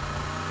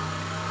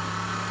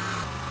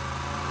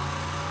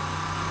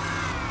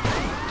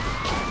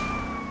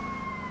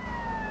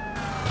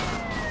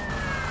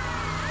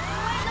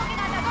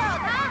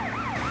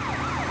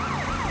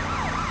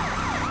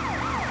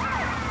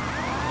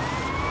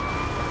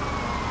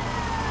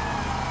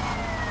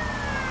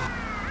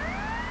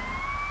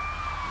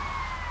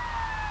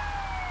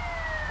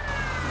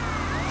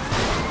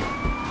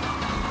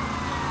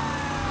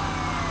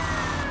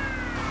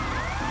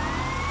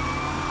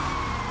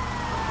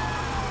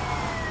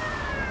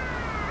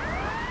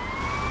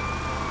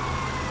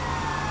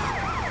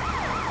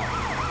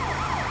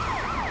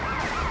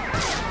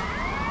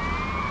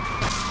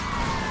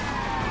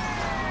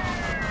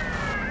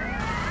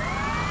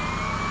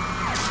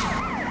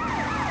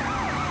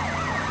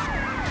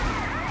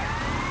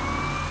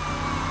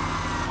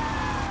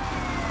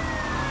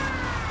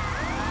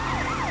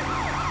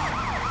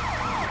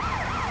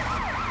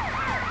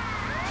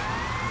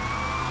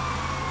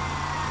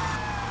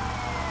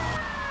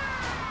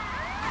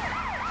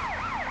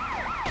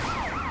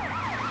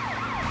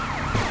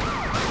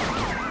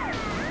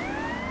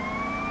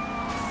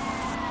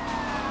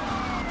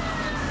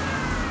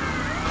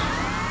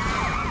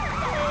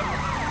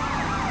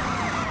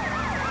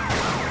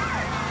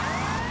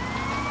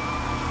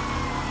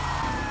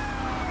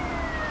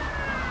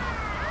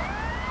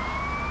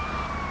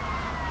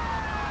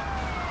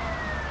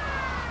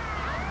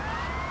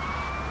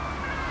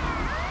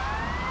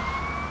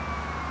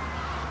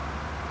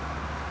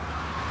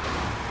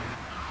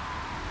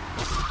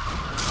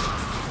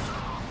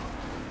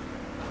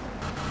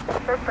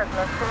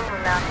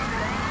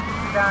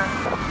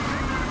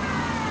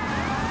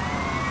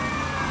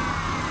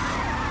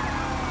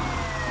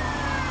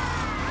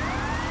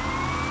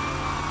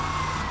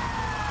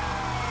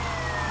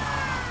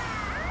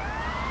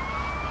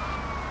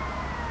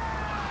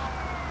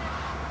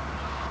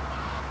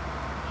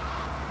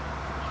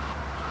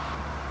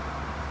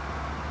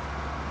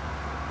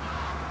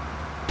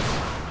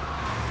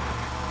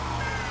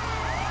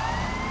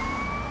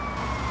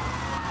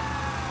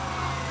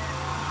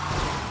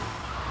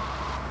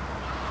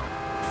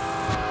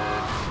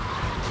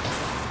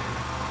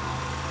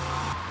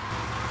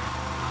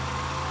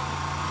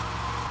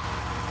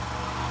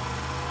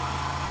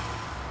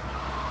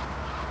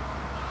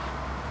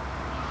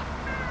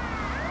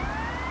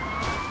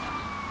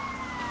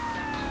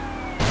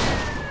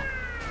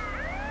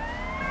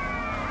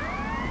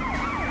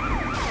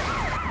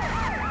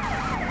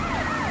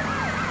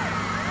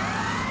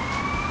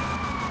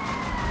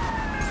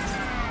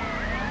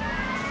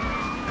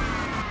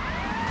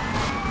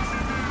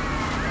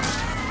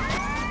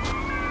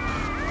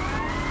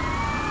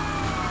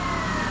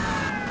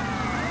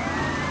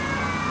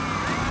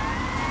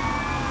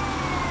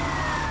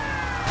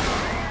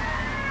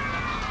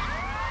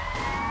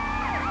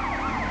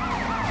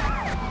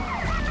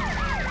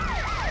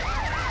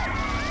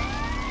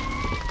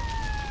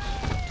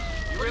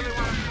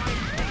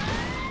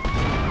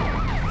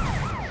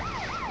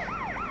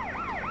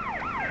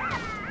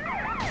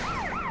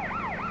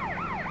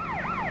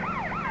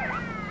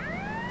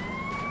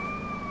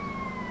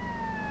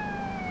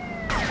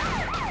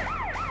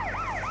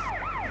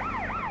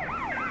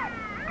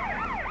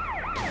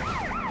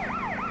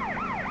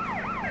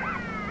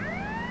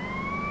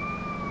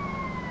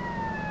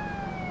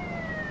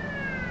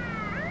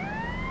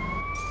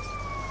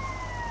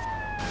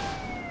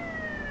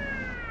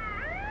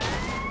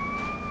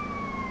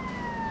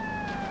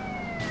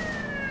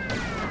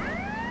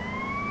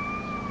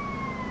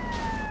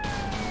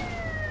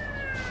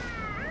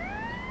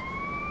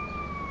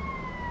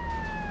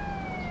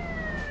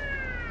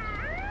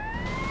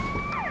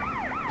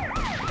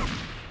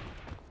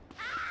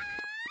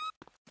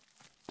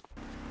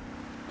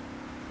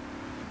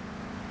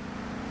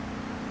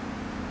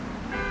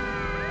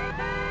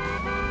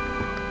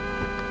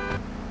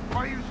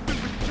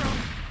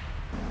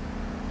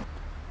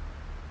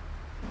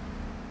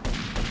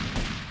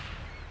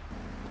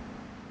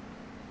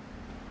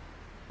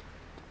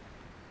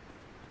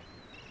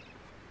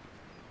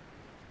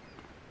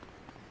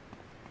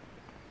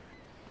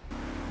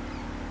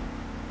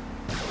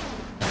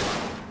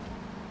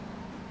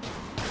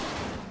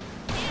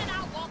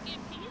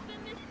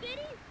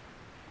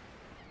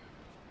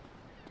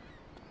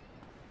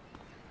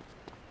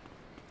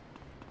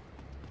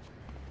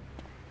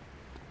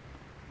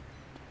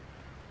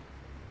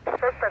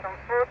 Suspect on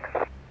foot.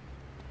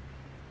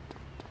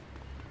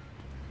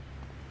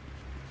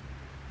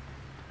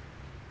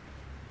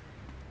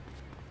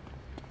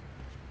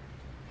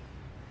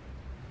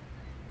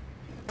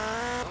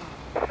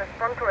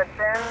 Respond to a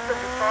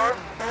 10-24,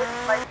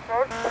 East Light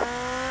Force.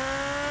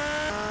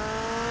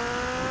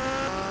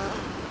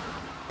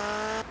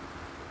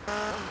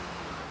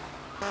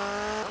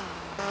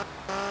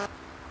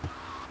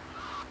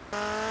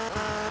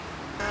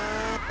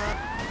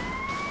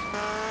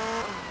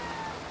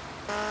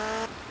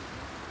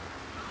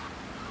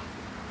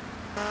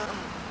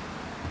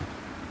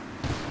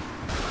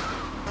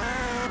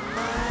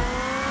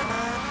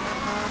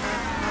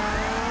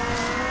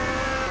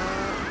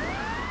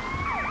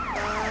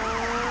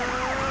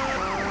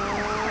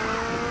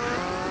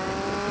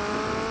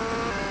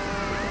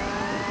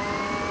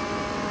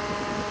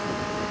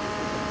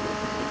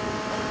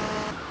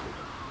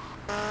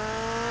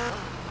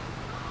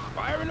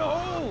 Fire in the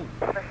hole!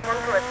 Respond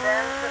to a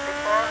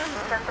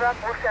 10-24, Central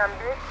Ocean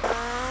Beach.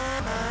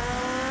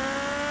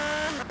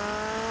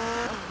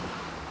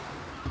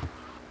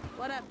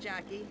 What up,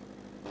 Jackie?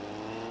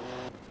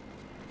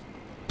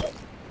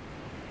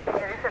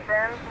 There is a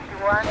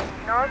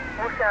 10-21, North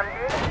Ocean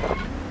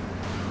Beach.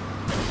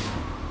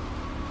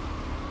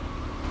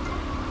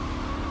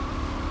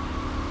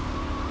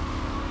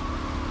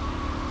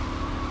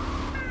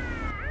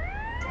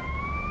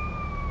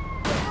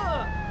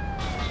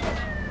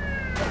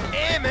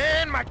 Hey,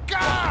 man, my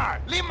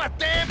car! Leave my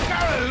damn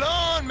car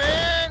alone,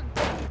 man!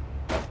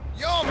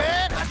 Yo,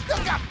 man, I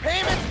still got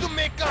payments to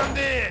make on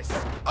this!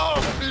 Oh,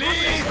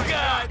 please,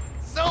 God!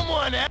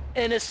 Someone else!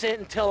 Innocent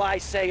until I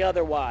say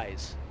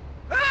otherwise.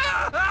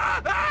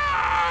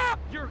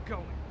 You're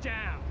going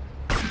down.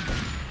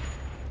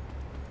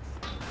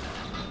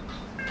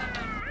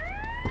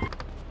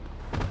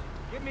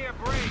 Give me a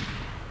break.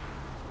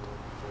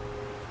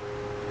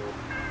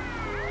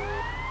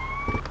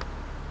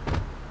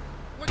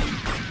 What do you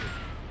think?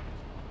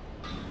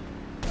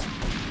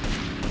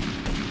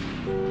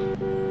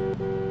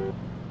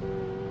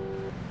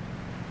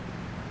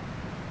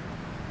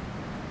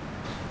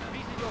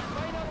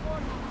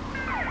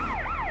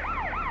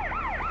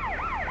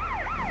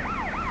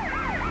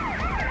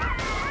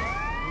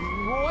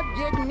 What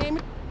did name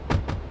it?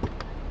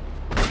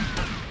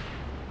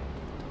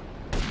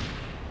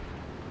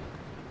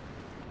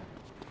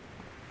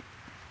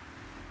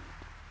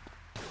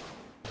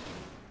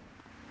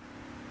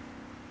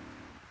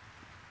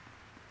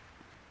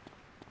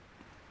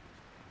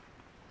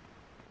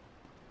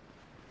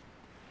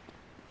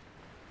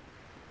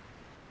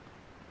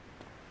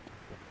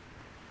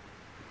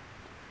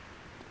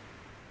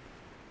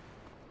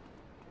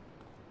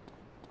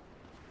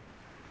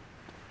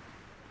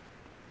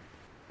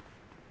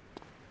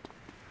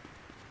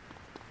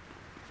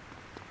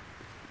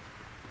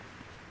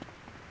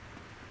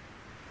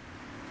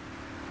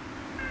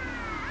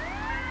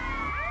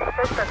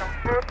 Suspect on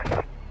foot.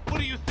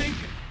 What are you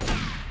thinking?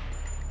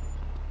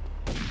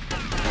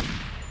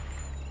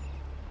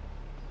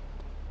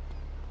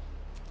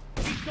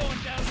 He's going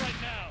down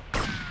right now.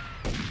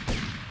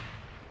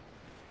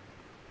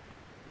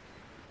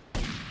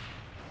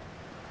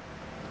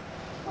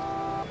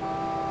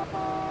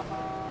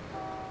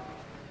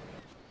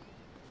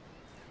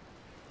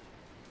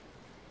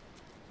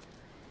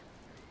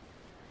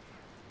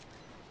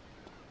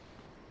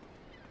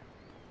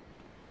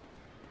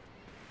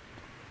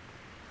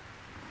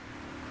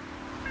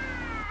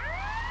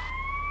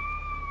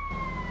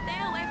 Stay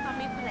away from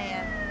me,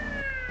 player.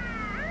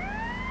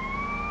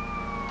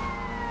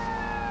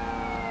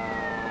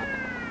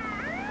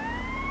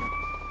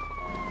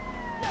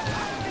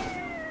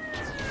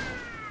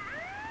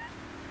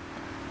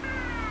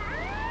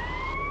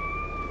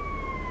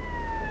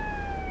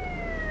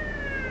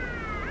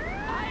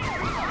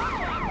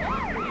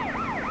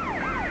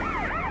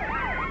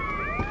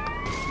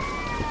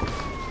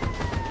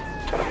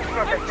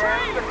 From the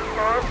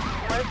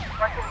 10-24, West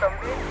Washington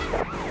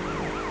Beach.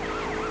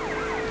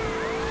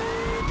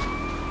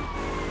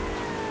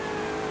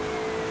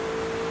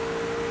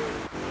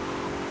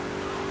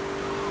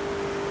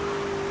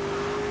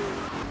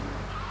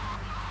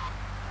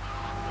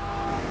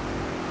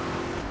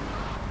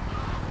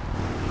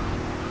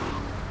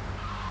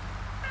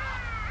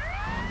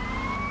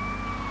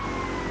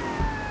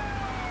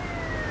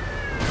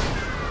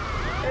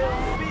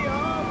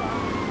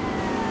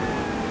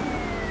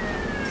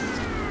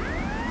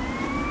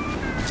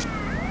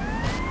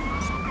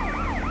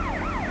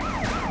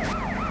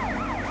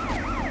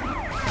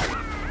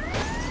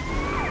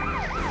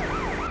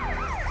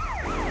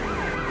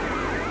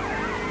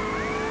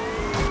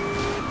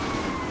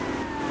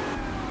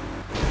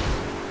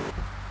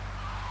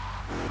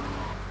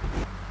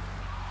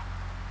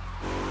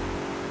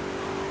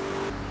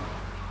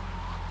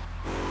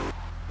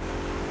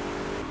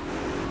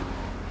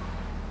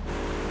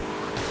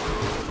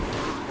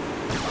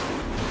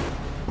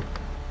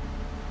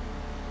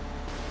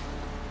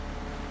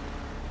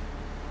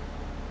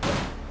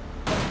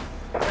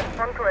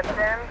 Respond to a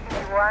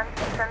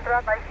 10-21,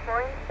 Central Vice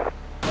Point.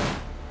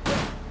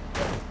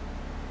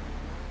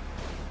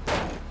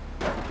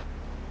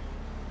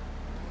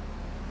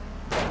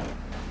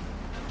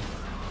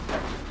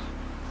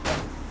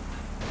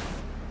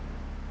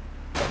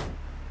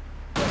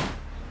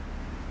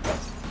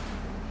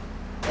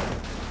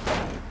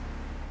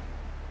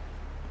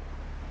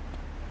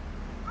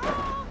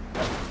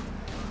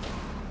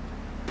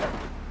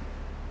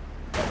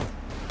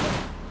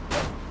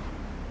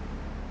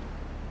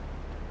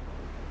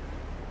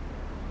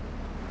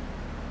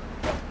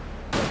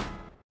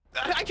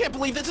 can't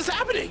believe this is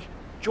happening.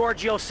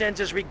 Giorgio sends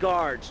his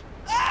regards.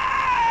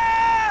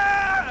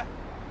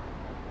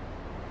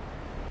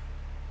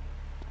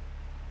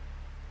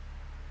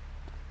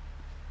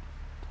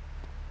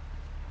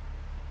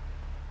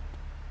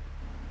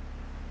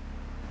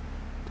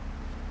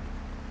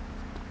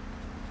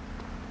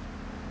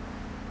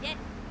 Yes,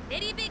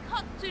 very big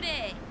hot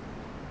today.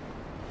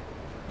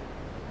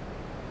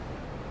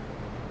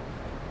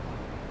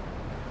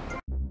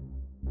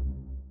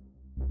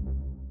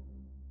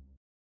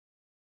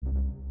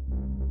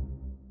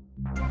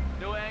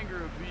 No anger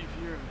or beef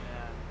here,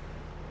 man.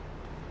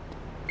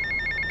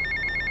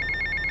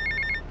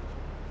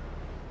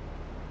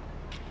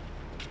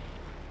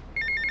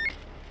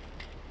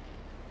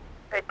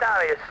 Hey,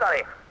 Tommy, it's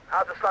Sonny.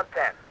 How's the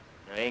suntan?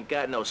 I ain't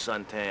got no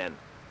suntan.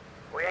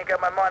 We ain't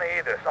got my money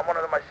either, so I'm one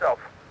of them myself.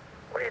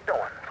 What are you doing?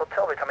 So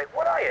tell me, Tommy,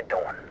 what are you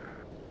doing?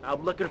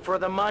 I'm looking for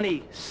the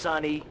money,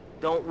 Sonny.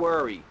 Don't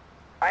worry.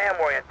 I am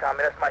worrying,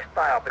 Tommy. That's my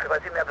style, because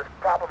I seem to have this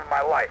problem in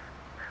my life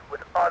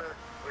with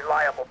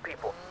unreliable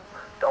people.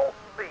 Don't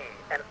be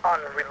an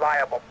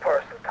unreliable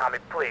person, Tommy,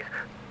 please.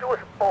 Do us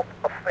both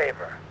a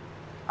favor.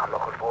 I'm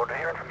looking forward to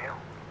hearing from you.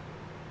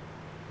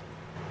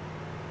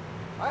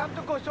 I have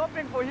to go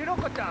shopping for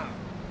Hiroko-chan.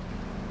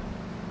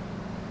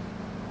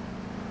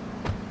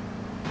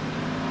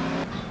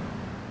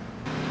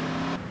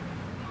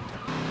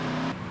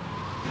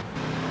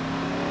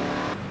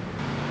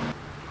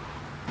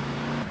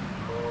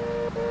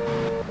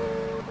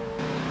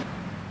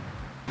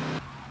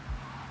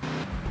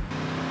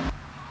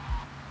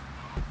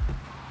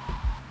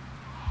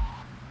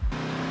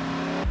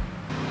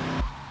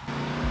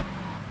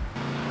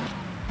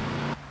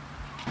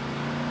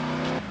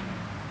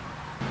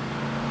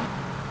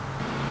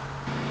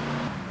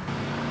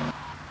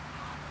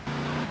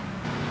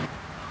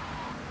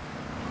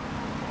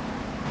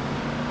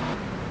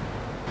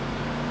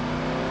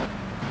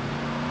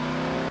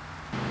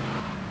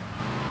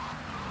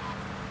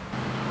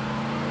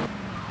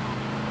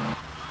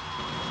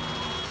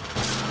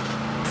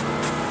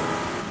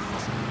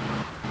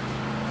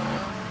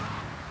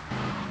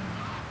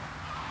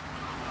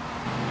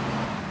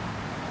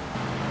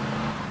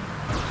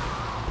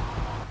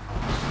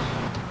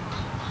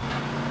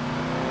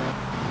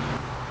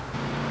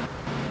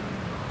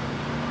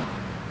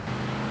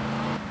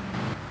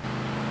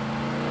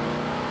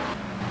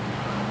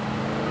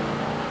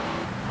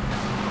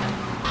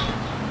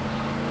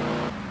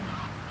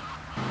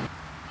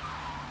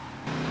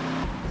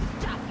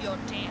 Your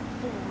damn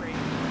foolery.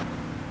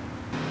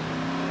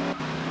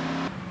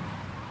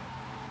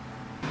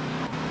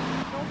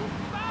 Don't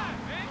move back,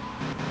 man.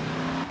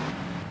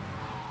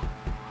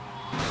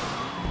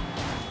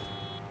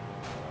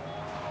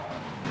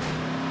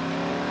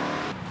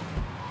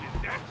 Is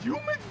that you,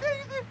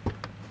 McDaisy?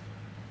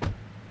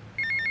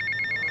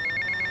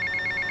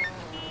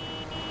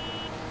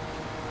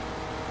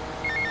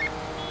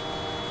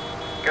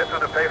 Get to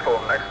the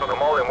payphone next to the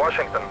mall in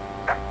Washington.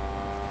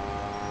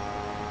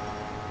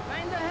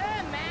 Find the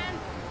head, man.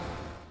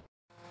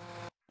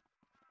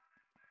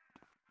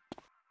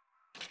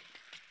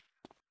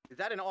 Is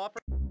that an offer?